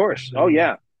many of course. Oh academies.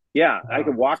 yeah, yeah. I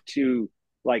could Um, walk to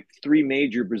like three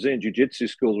major Brazilian jiu-jitsu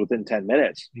schools within 10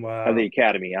 minutes of the wow.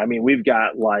 academy. I mean, we've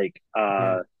got like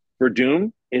Yeah.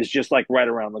 Verdun is just like right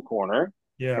around the corner.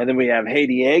 Yeah. And then we have Hey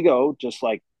Diego just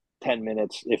like 10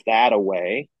 minutes, if that,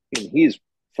 away. I mean, he's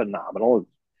phenomenal.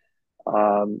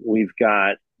 We've got,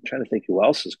 I'm trying to think who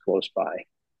else is close by.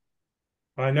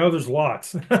 I know there's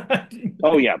lots.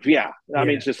 Oh yeah, yeah. I mean,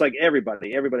 Yeah. it's just like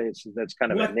everybody. That's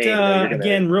kind of a What, name. You're gonna.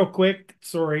 again, real quick,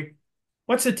 sorry.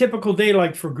 What's a typical day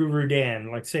like for Guru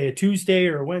Dan? Like say a Tuesday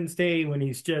or a Wednesday when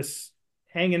he's just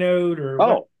hanging out, or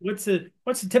Oh what's a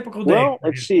typical day well, for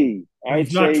let's him see. when I'd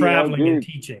he's not say traveling and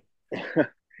teaching?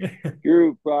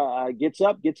 Guru gets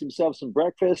up, gets himself some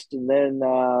breakfast, and then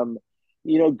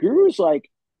Guru's like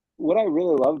what I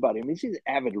really love about him. He's an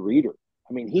avid reader.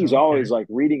 I mean, he's always Okay. like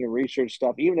reading and research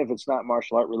stuff, even if it's not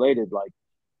martial art related. Like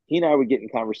he and I would get in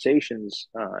conversations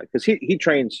because he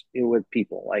trains with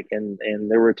people. Like, and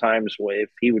there were times where if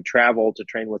he would travel to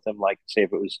train with them, like say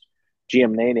if it was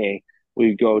GM Nene,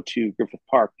 we'd go to Griffith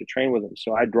Park to train with him.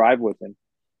 So I'd drive with him,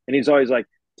 and he's always like,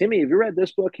 "Timmy, have you read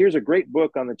this book? Here's a great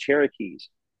book on the Cherokees."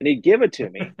 And he'd give it to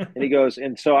me, and he goes,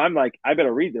 and so I'm like, I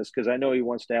better read this because I know he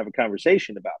wants to have a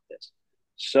conversation about this.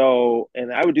 So,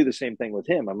 and I would do the same thing with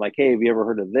him. I'm like, hey, have you ever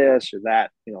heard of this or that?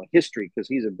 History, because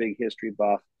he's a big history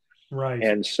buff. Right.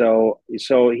 And so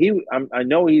I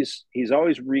know he's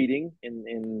always reading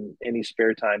in any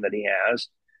spare time that he has.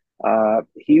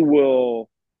 He will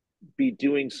be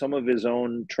doing some of his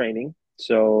own training.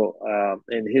 So,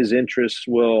 and his interests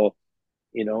will,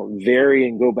 vary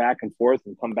and go back and forth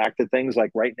and come back to things.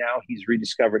 Like right now, he's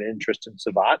rediscovered an interest in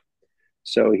Savat.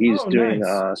 So he's Oh, doing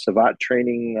nice. Savat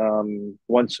training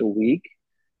once a week.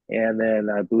 And then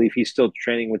I believe he's still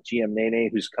training with GM Nene,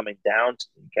 who's coming down to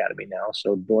the academy now.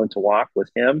 So going to walk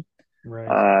with him.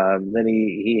 Right. Then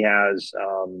he has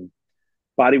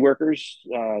body workers.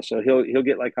 So he'll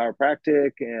get like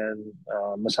chiropractic and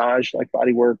massage, like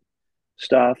body work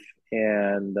stuff.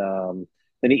 And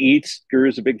then he eats.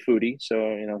 Guru's a big foodie, so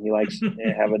he likes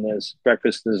having his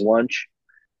breakfast and his lunch,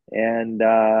 and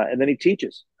then he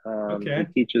teaches. He Okay.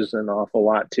 teaches an awful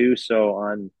lot too. So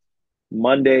on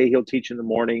Monday he'll teach in the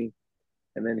morning,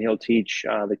 and then he'll teach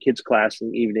the kids class in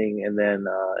the evening, and then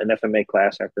an FMA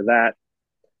class after that.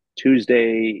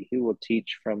 Tuesday he will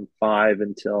teach from 5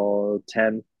 until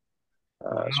 10.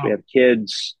 So we Wow. have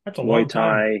kids, That's a Muay long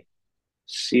time. Thai,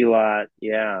 Silat,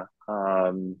 yeah,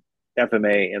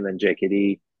 FMA, and then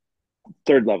JKD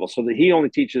third level. So that he only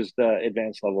teaches the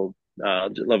advanced level,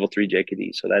 level 3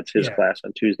 JKD. So that's his Yeah. class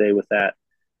on Tuesday with that.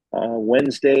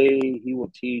 Wednesday he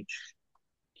will teach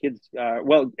kids.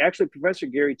 Well, actually, Professor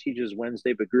Gary teaches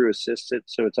Wednesday, but Guru assists it,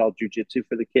 so it's all jujitsu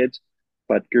for the kids.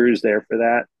 But Guru's there for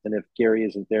that, and if Gary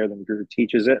isn't there, then Guru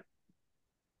teaches it,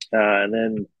 and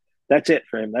then that's it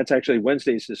for him. That's actually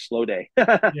Wednesday's his slow day.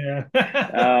 Yeah.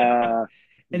 uh,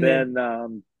 And then,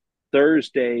 then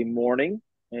Thursday morning,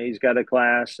 he's got a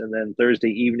class, and then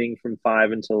Thursday evening from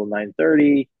 5 until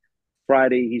 9:30.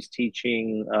 Friday he's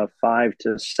teaching 5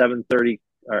 to 7:30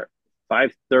 or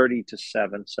 5:30 to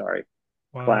 7. Sorry,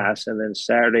 wow. class, and then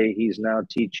Saturday he's now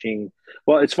teaching.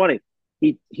 Well, it's funny.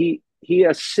 He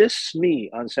assists me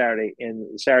on Saturday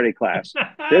in Saturday class.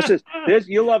 This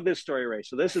you'll love this story, Ray.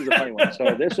 So this is a funny one.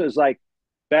 So this was like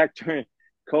back during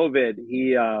COVID.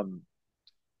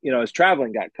 His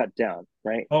traveling got cut down,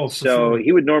 right? Oh, for So sure.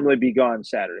 he would normally be gone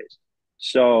Saturdays.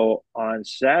 So on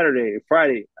Saturday,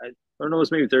 Friday, I don't know, it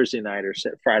was maybe Thursday night or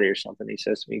Friday or something. He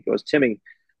says to me, he goes, Timmy,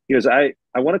 he goes, I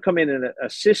want to come in and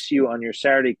assist you on your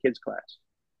Saturday kids class.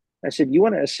 I said, you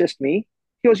want to assist me?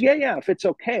 He goes, yeah, yeah, if it's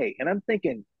okay. And I'm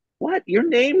thinking, what? Your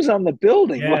name's on the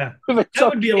building. What Yeah. if it's That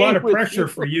would be a lot okay of with you? pressure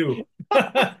for you.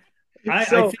 I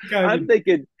So think I I'm would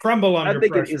thinking, crumble I'm under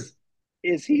thinking, pressure.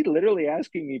 is he literally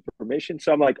asking me permission?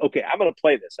 So I'm like, okay, I'm going to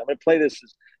play this. I'm going to play this.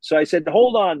 So I said,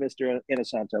 hold on, Mr.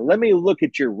 Inosanto. Let me look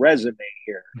at your resume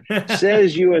here.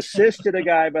 Says you assisted a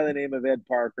guy by the name of Ed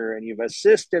Parker and you've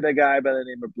assisted a guy by the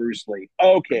name of Bruce Lee.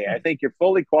 Okay, I think you're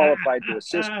fully qualified to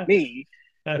assist me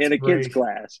That's in a kid's great.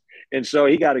 class. And so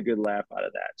he got a good laugh out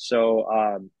of that.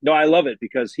 So, no, I love it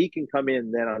because he can come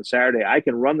in then on Saturday. I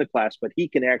can run the class, but he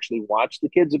can actually watch the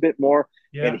kids a bit more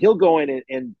and Yeah. he'll go in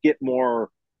and get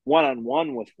more one on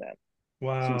one with them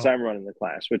since Wow. I'm running the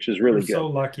class, which is You're really so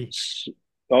good. lucky.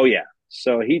 Oh, yeah.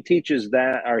 So he teaches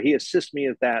that, or he assists me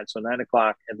at that. So 9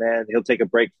 o'clock, and then he'll take a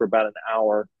break for about an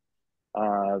hour,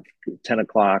 uh, 10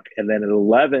 o'clock. And then at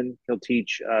 11, he'll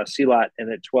teach CLOT,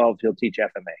 and at 12, he'll teach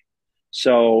FMA.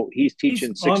 So he's He's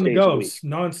teaching six on the days a go, week.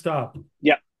 nonstop.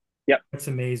 Yep. Yep. That's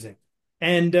amazing.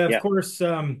 And of Yep. course,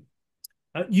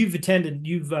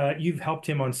 you've helped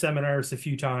him on seminars a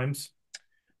few times.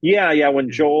 Yeah. Yeah. When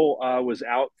Joel was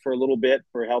out for a little bit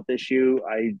for a health issue,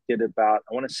 I did about,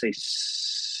 I want to say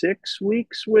 6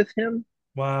 weeks with him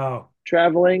Wow.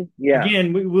 traveling. Yeah.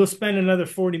 Again, we'll spend another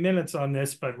 40 minutes on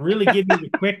this, but really give me the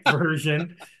quick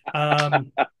version.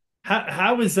 Um,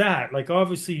 how is that? Like,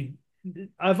 obviously,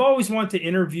 I've always wanted to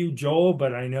interview Joel,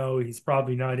 but I know he's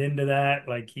probably not into that.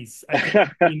 Like I think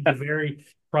he seems a very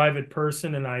private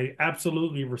person, and I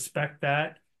absolutely respect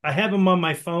that. I have him on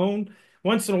my phone.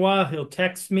 Once in a while, he'll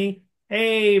text me,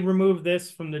 "Hey, remove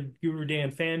this from the Guru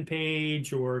Dan fan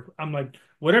page," or I'm like,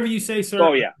 "Whatever you say, sir,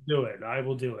 Oh yeah. do it. I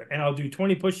will do it, and I'll do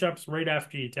 20 push-ups right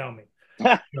after you tell me."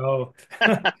 So,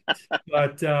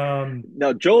 but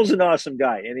No, Joel's an awesome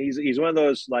guy, and he's one of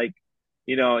those like,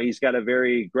 he's got a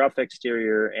very gruff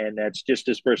exterior, and that's just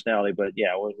his personality. But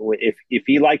yeah, if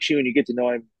he likes you and you get to know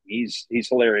him, he's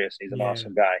hilarious. He's an yeah.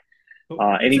 awesome guy, But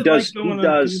and what's he it like he going on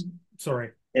does to?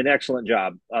 Sorry. an excellent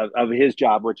job of his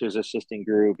job, which is assisting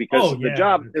Guru. Oh Because the yeah.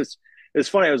 job is it's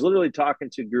funny. I was literally talking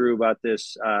to Guru about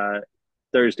this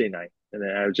Thursday night, and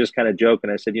I was just kind of joking.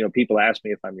 I said, people ask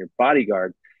me if I'm your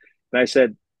bodyguard. And I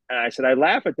said, I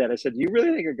laugh at that. I said, do you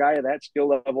really think a guy at that skill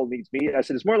level needs me? I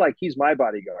said, it's more like he's my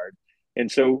bodyguard.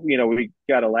 And so, we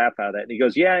got a laugh out of that. And he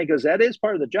goes, yeah. He goes, that is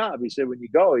part of the job. He said, when you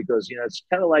go, he goes, it's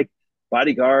kind of like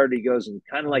bodyguard. He goes, and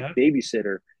kind of like Yeah.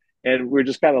 babysitter. And we're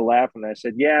just kind of laughing. I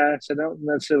said, yeah. I said, I don't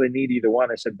necessarily need either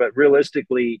one. I said, but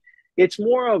realistically, it's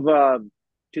more of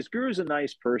just Guru's a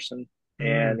nice person.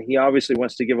 And Mm. he obviously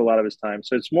wants to give a lot of his time.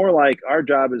 So it's more like our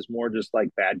job is more just like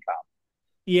bad cop.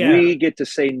 Yeah. We get to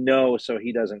say no so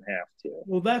he doesn't have to.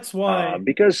 Well, that's why,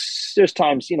 Because there's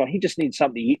times, he just needs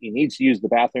something to eat. He needs to use the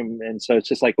bathroom. And so it's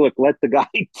just like, look, let the guy,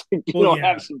 well, have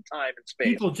yeah, some time and space.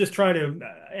 people just try to,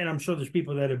 and I'm sure there's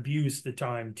people that abuse the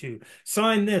time too.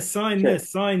 Sign this, sign Sure.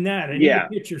 this, sign that. I need a Yeah.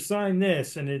 picture, sign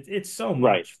this. And it's so Right.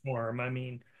 much for them. I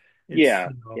mean, it's, Yeah.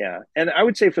 Yeah. And I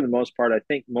would say for the most part, I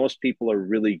think most people are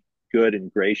really good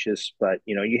and gracious, but,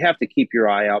 you have to keep your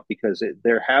eye out because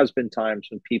there has been times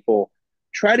when people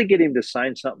try to get him to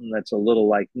sign something that's a little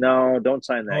like, no, don't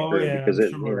sign that, oh Guru, yeah, because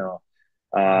I'm sure.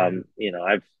 Yeah.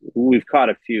 we've caught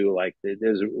a few. Like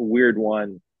there's a weird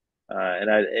one, and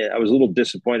I was a little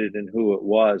disappointed in who it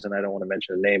was, and I don't want to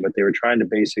mention the name, but they were trying to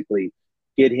basically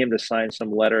get him to sign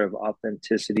some letter of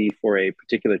authenticity for a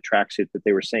particular tracksuit that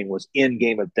they were saying was in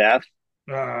Game of Death,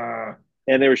 Uh,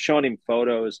 and they were showing him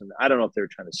photos, and I don't know if they were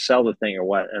trying to sell the thing or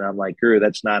what. And I'm like, Guru,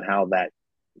 that's not how that.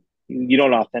 You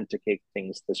don't authenticate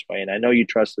things this way. And I know you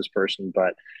trust this person,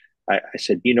 but I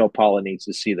said, Paula needs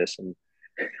to see this, and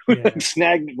yeah.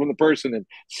 snagged it from the person and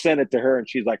sent it to her, and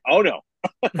she's like, "Oh no,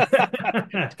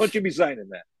 don't you be signing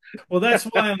that." Well, that's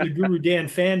why on the Guru Dan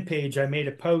fan page, I made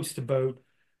a post about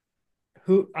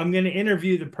who I'm going to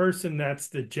interview the person that's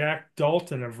the Jack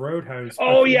Dalton of Roadhouse, but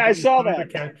Oh for yeah, I the saw that.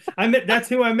 comic character. I meant that's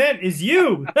who I meant is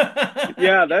you.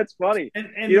 Yeah, that's funny.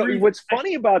 And the reason What's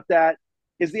funny about that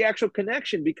is the actual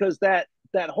connection, because that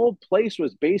whole place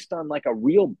was based on like a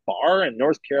real bar in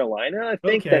North Carolina. I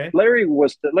think that okay, Larry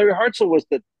Hartzell was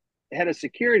the head of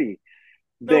security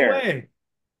no there. way.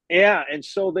 Yeah, and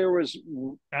so there was,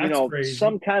 That's some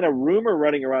crazy. kind of rumor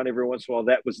running around every once in a while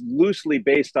that was loosely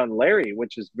based on Larry,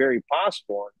 which is very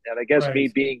possible. And I guess me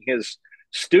Right. being his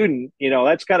student,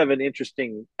 that's kind of an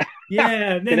interesting Yeah,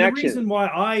 and then the connection. reason why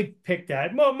I picked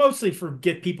that, mostly for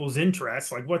get people's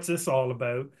interest, like what's this all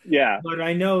about? Yeah, But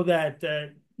I know that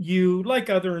you, like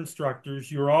other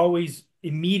instructors, you're always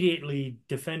immediately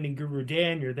defending Guru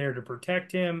Dan. You're there to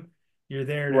protect him. You're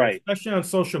there to, right, especially on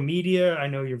social media. I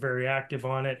know you're very active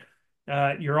on it.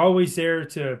 You're always there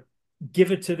to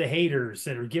give it to the haters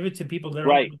or give it to people that don't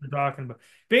know right. what they're talking about.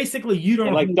 Basically, you And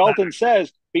don't like hold back. Dalton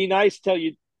says, be nice till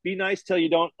you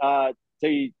don't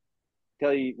till you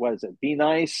what is it? Be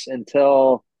nice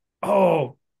until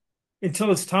Oh,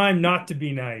 until it's time not to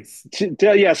be nice.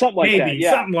 yeah, something like that. Maybe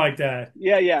Yeah. something like that.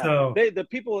 Yeah, yeah. So, The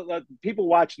people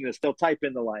watching this, they'll type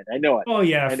in the line. I know it. oh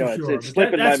yeah, I for know it. sure. It's But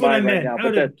slipping my that's what I mind right meant. now. But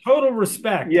Out of total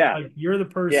respect, yeah, like you're the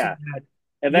person yeah, that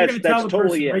and you're that's going to tell that's the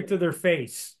totally person it. right to their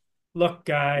face, look,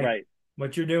 guy, Right.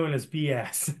 what you're doing is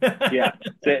BS. Yeah.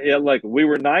 So, yeah, look, we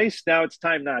were nice. Now it's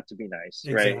time not to be nice.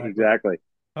 Right. Exactly. Exactly.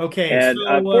 Okay, And so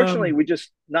unfortunately, we just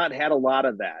not had a lot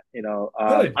of that.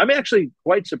 good. I'm actually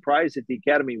quite surprised at the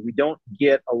academy. We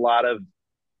get a lot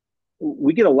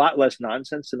less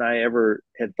nonsense than I ever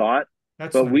had thought,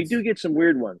 That's but we nice. do get some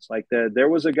weird ones. Like there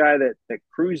was a guy that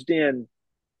cruised in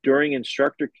during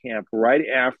instructor camp right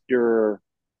after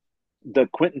the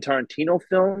Quentin Tarantino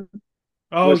film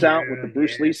Oh was out with yeah, the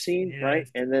Bruce Lee yes, scene, right?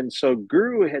 yes. And then so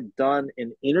Guru had done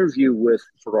an interview with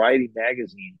Variety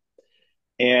magazine,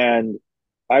 and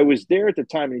I was there at the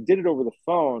time, and he did it over the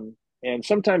phone. And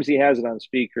sometimes he has it on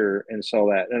speaker, and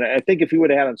so that. And I think if he would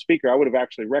have had it on speaker, I would have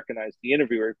actually recognized the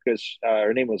interviewer, because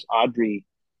her name was Audrey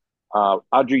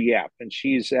Yap, and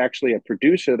she's actually a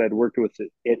producer that I'd worked with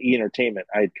at E Entertainment.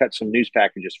 I had cut some news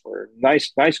packages for her.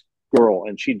 Nice, nice girl,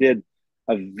 and she did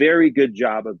a very good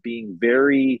job of being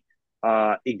very.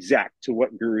 exact to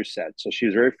what Guru said. So she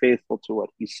was very faithful to what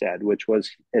he said, which was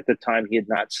at the time he had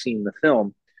not seen the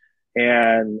film.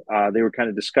 And they were kind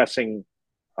of discussing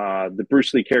the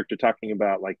Bruce Lee character talking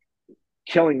about like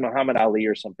killing Muhammad Ali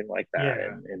or something like that.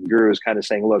 Yeah. And Guru was kind of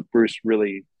saying, look, Bruce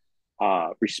really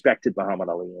respected Muhammad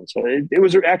Ali. And so it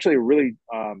was actually a really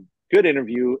good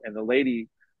interview. And the lady,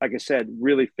 like I said,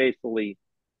 really faithfully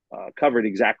covered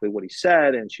exactly what he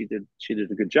said. And she did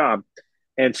a good job.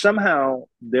 And somehow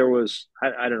there was,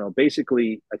 I don't know,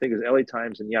 basically, I think it was LA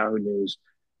Times and Yahoo News.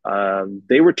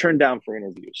 They were turned down for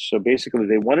interviews. So basically,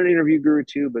 they wanted to interview Guru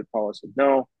too, but Paula said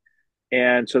no.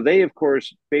 And so they, of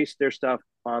course, based their stuff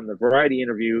on the Variety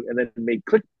interview and then made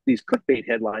these clickbait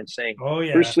headlines saying Oh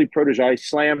yeah. Bruce Lee protege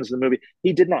slams the movie.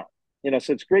 He did not.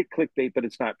 So it's great clickbait, but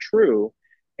it's not true.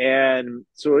 And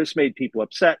so this made people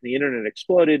upset and the internet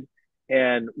exploded.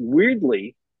 And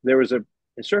weirdly, there was a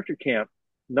instructor camp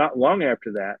not long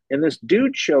after that. And this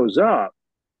dude shows up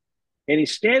and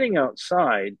he's standing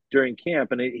outside during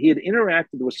camp and he had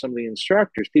interacted with some of the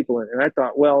instructors people, and I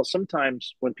thought, well,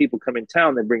 sometimes when people come in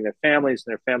town they bring their families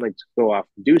and their families go off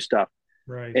and do stuff,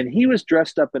 Right. and he was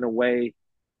dressed up in a way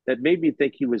that made me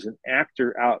think he was an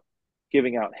actor out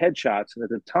giving out headshots. And at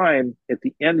the time, at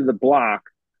the end of the block,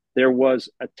 there was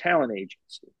a talent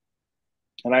agency,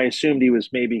 and I assumed he was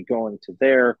maybe going to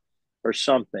there or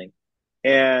something.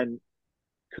 And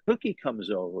Cookie comes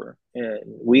over,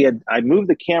 and I moved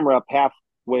the camera up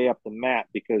halfway up the mat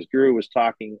because Guru was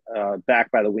talking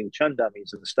back by the Wing Chun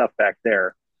dummies and the stuff back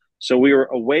there. So we were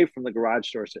away from the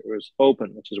garage door, so it was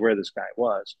open, which is where this guy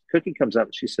was. Cookie comes up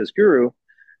and she says, Guru,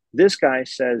 this guy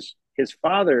says his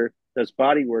father does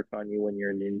body work on you when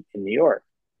you're in New York.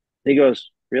 And he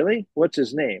goes, really? What's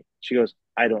his name? She goes,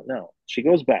 I don't know. She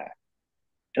goes back.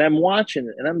 And I'm watching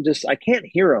it, and I can't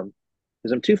hear him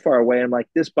because I'm too far away. I'm like,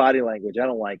 this body language, I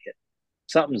don't like it.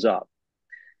 Something's up.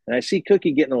 And I see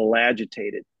Cookie getting a little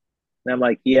agitated. And I'm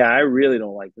like, yeah, I really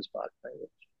don't like this body language.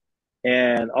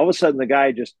 And all of a sudden, the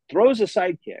guy just throws a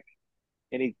sidekick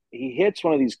and he hits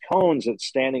one of these cones that's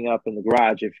standing up in the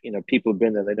garage. If people have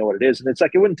been there, they know what it is. And it's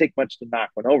like it wouldn't take much to knock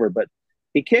one over, but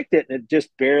he kicked it and it just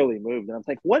barely moved. And I'm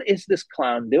like, what is this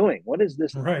clown doing? What is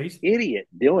this Right. idiot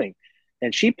doing?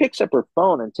 And she picks up her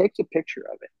phone and takes a picture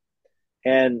of it.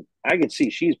 And I could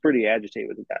see she's pretty agitated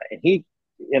with the guy. And he,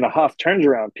 in a huff, turns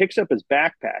around, picks up his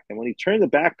backpack. And when he turned the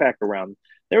backpack around,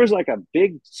 there was like a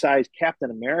big size Captain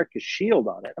America shield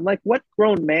on it. I'm like, what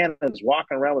grown man is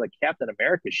walking around with a Captain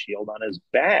America shield on his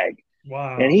bag? And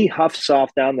Wow. he huffs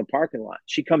off down the parking lot.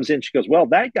 She comes in, she goes, well,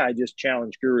 that guy just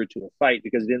challenged Guru to a fight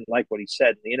because he didn't like what he said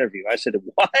in the interview. I said,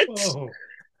 what? Oh.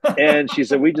 And she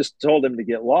said, we just told him to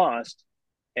get lost.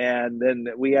 And then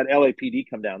we had LAPD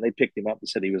come down. They picked him up and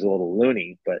said he was a little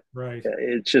loony, but Right.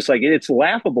 it's just like, it's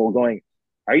laughable going,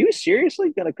 are you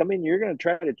seriously going to come in? You're going to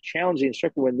try to challenge the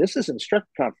instructor when this is instructor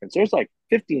conference. There's like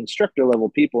 50 instructor level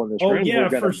people in this Oh room who are yeah,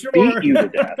 going for to beat sure. you to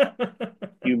death.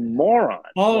 You moron.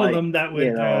 All of Like, them that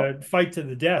would fight to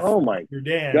the death oh for my your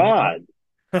dad, God.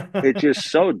 yeah. It's just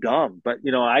so dumb. But,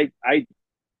 I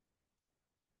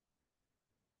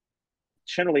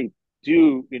generally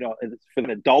do, for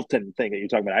the Dalton thing that you're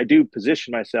talking about, I do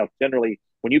position myself generally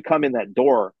when you come in that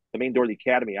door, the main door of the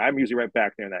academy, I'm usually right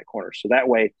back there in that corner. So that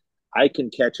way I can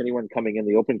catch anyone coming in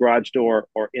the open garage door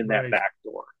or in that Right. back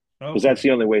door because that's Okay.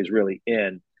 the only way is really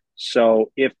in.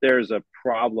 So if there's a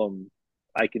problem,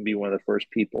 I can be one of the first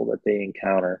people that they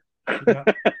encounter. Yeah.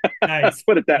 Nice.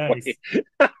 Put it that way.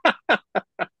 Nice.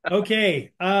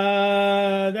 Okay.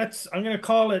 I'm gonna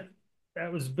call it.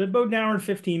 That was about an hour and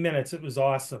 15 minutes. It was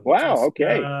awesome. Wow. Just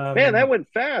Okay. Man, that went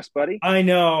fast, buddy. I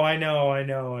know, I know, I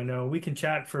know, I know. We can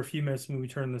chat for a few minutes when we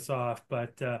turn this off,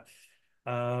 but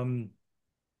um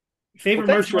Well, favorite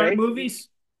thanks, martial art Ray. movies?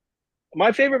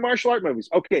 My favorite martial art movies.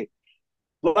 Okay.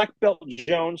 Black Belt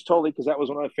Jones, totally, because that was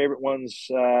one of my favorite ones.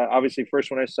 Obviously,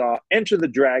 first one I saw. Enter the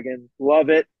Dragon, love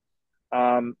it.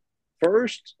 Um,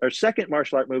 first or second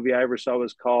martial art movie I ever saw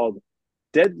was called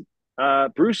Dead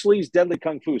Bruce Lee's Deadly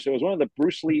Kung Fu. So it was one of the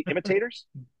Bruce Lee imitators,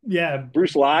 Yeah,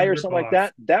 Bruce Lie or something like ripoffs.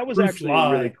 that. That was Bruce actually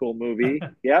a really Lie. cool movie.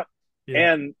 Yep.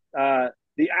 Yeah. And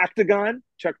the Octagon,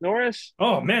 Chuck Norris,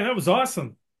 Oh man, that was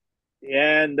awesome.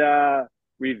 and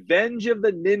Revenge of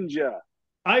the Ninja.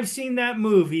 I've seen that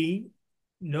movie,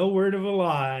 no word of a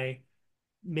lie,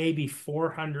 maybe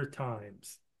 400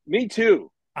 times. Me too.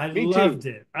 I Me loved too.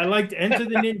 it. I liked Enter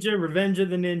the Ninja, Revenge of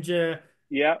the Ninja.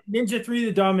 Yeah. Ninja 3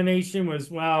 The Domination was,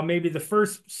 wow, maybe the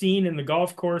first scene in the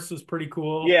golf course was pretty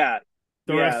cool. Yeah.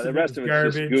 The Yeah. rest The of it rest was of it's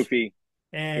just garbage. goofy.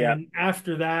 Yeah. And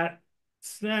after that,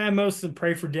 most of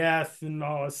Pray for Death and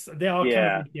all this, they all kind of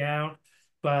Yeah. went down.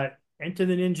 But Enter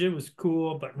the Ninja was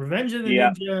cool. But Revenge of the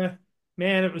Yeah. Ninja,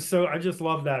 Man, it was so, I just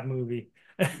love that movie.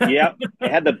 Yep.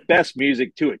 It had the best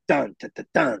music to it. Dun, dun, dun,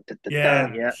 dun, dun, dun, dun.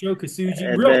 Yeah, Yeah. Sho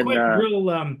Kosugi. And Real then quick, real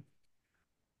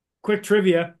quick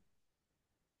trivia.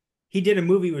 He did a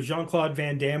movie with Jean-Claude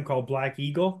Van Damme called Black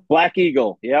Eagle. Black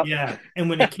Eagle. Yep. Yeah, and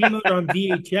when it came out on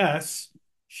VHS,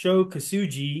 Sho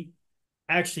Kosugi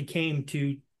actually came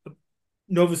to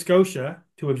Nova Scotia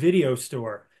to a video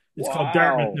store. It's called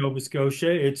Dartmouth, Wow. Nova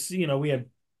Scotia. It's, we have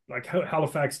like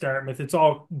Halifax, Dartmouth. It's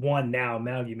all one now,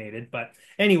 amalgamated. But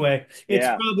anyway, it's Yeah.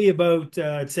 probably about,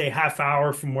 I'd say, half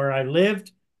hour from where I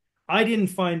lived. I didn't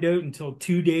find out until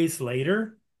 2 days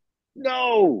later.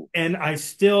 No. And I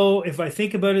still, if I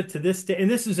think about it to this day, and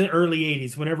this is in early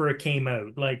 80s, whenever it came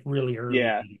out, like really early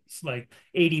Yeah. 80s, like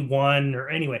 81 or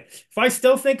anyway. If I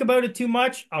still think about it too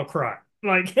much, I'll cry.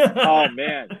 Like, Oh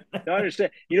man. No, I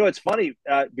understand. It's funny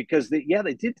because they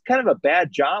did kind of a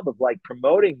bad job of like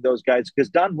promoting those guys because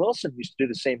Don Wilson used to do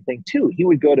the same thing too. He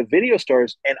would go to video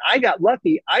stores, and I got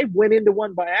lucky. I went into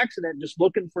one by accident, just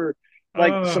looking for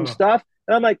like some oh, stuff,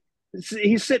 and I'm like,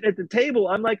 he's sitting at the table.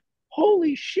 I'm like,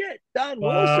 holy shit, Don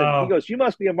Wilson. He wow. goes, you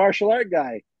must be a martial art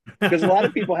guy because a lot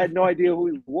of people had no idea who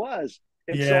he was.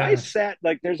 And so I Yeah. sat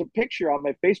like, there's a picture on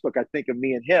my Facebook, I think, of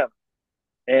me and him,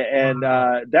 and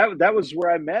Wow. that was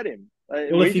where I met him.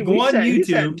 Well, if you go on He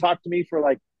sat and YouTube, talked to me for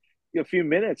like a few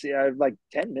minutes, like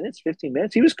 10 minutes, 15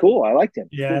 minutes. He was cool. I liked him.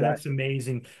 yeah, Cool guy. that's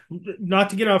amazing. Not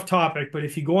to get off topic, but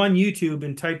if you go on YouTube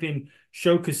and type in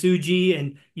Sho Kosugi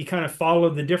and you kind of follow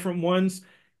the different ones,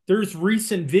 there's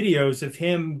recent videos of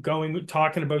him going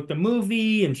talking about the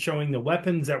movie and showing the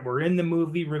weapons that were in the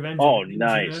movie Revenge of Oh, the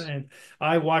Ninja. nice. And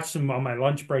I watched them on my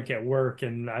lunch break at work,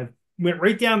 and I went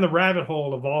right down the rabbit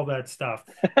hole of all that stuff.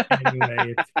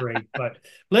 Anyway, it's great. But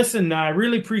listen, I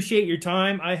really appreciate your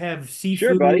time. I have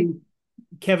Sure, buddy. seafood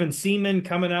Kevin Seaman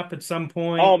coming up at some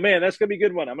Oh point. man, that's gonna be a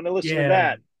good one. I'm gonna listen to Yeah,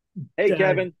 that. Hey, uh,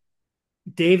 Kevin.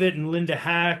 David and Linda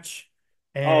Hatch,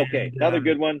 Oh, okay, and another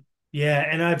good one. yeah,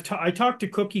 and I talk to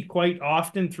Cookie quite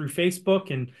often through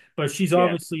Facebook, and but she's Yeah,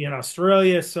 obviously in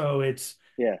Australia, so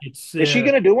yeah. it's Is she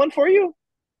gonna do one for you?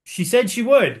 she said she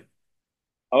would.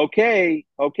 Okay,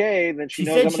 okay. Then she She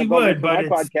knows said I'm she gonna bug her would, for but my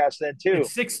podcast then too.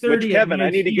 it's six Which thirty at Kevin? I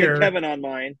night need to get here, Kevin on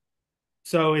mine.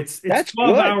 so it's That's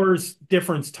 12 hours good.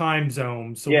 difference time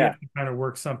zone, so we have Yeah, to kind of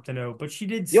work something out. But she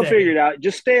did you'll figure say, it out.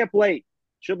 Just stay up late.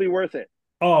 She'll be worth it.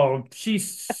 "Oh,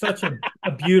 she's such a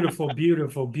beautiful,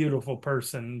 beautiful, beautiful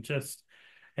person." Just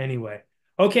anyway.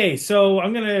 Okay, so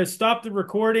I'm gonna stop the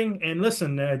recording and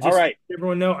listen. All Just to right. let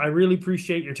everyone know, I really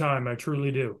appreciate your time. I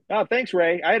truly do. Oh, thanks,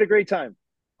 Ray. I had a great time.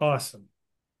 Awesome.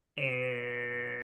 And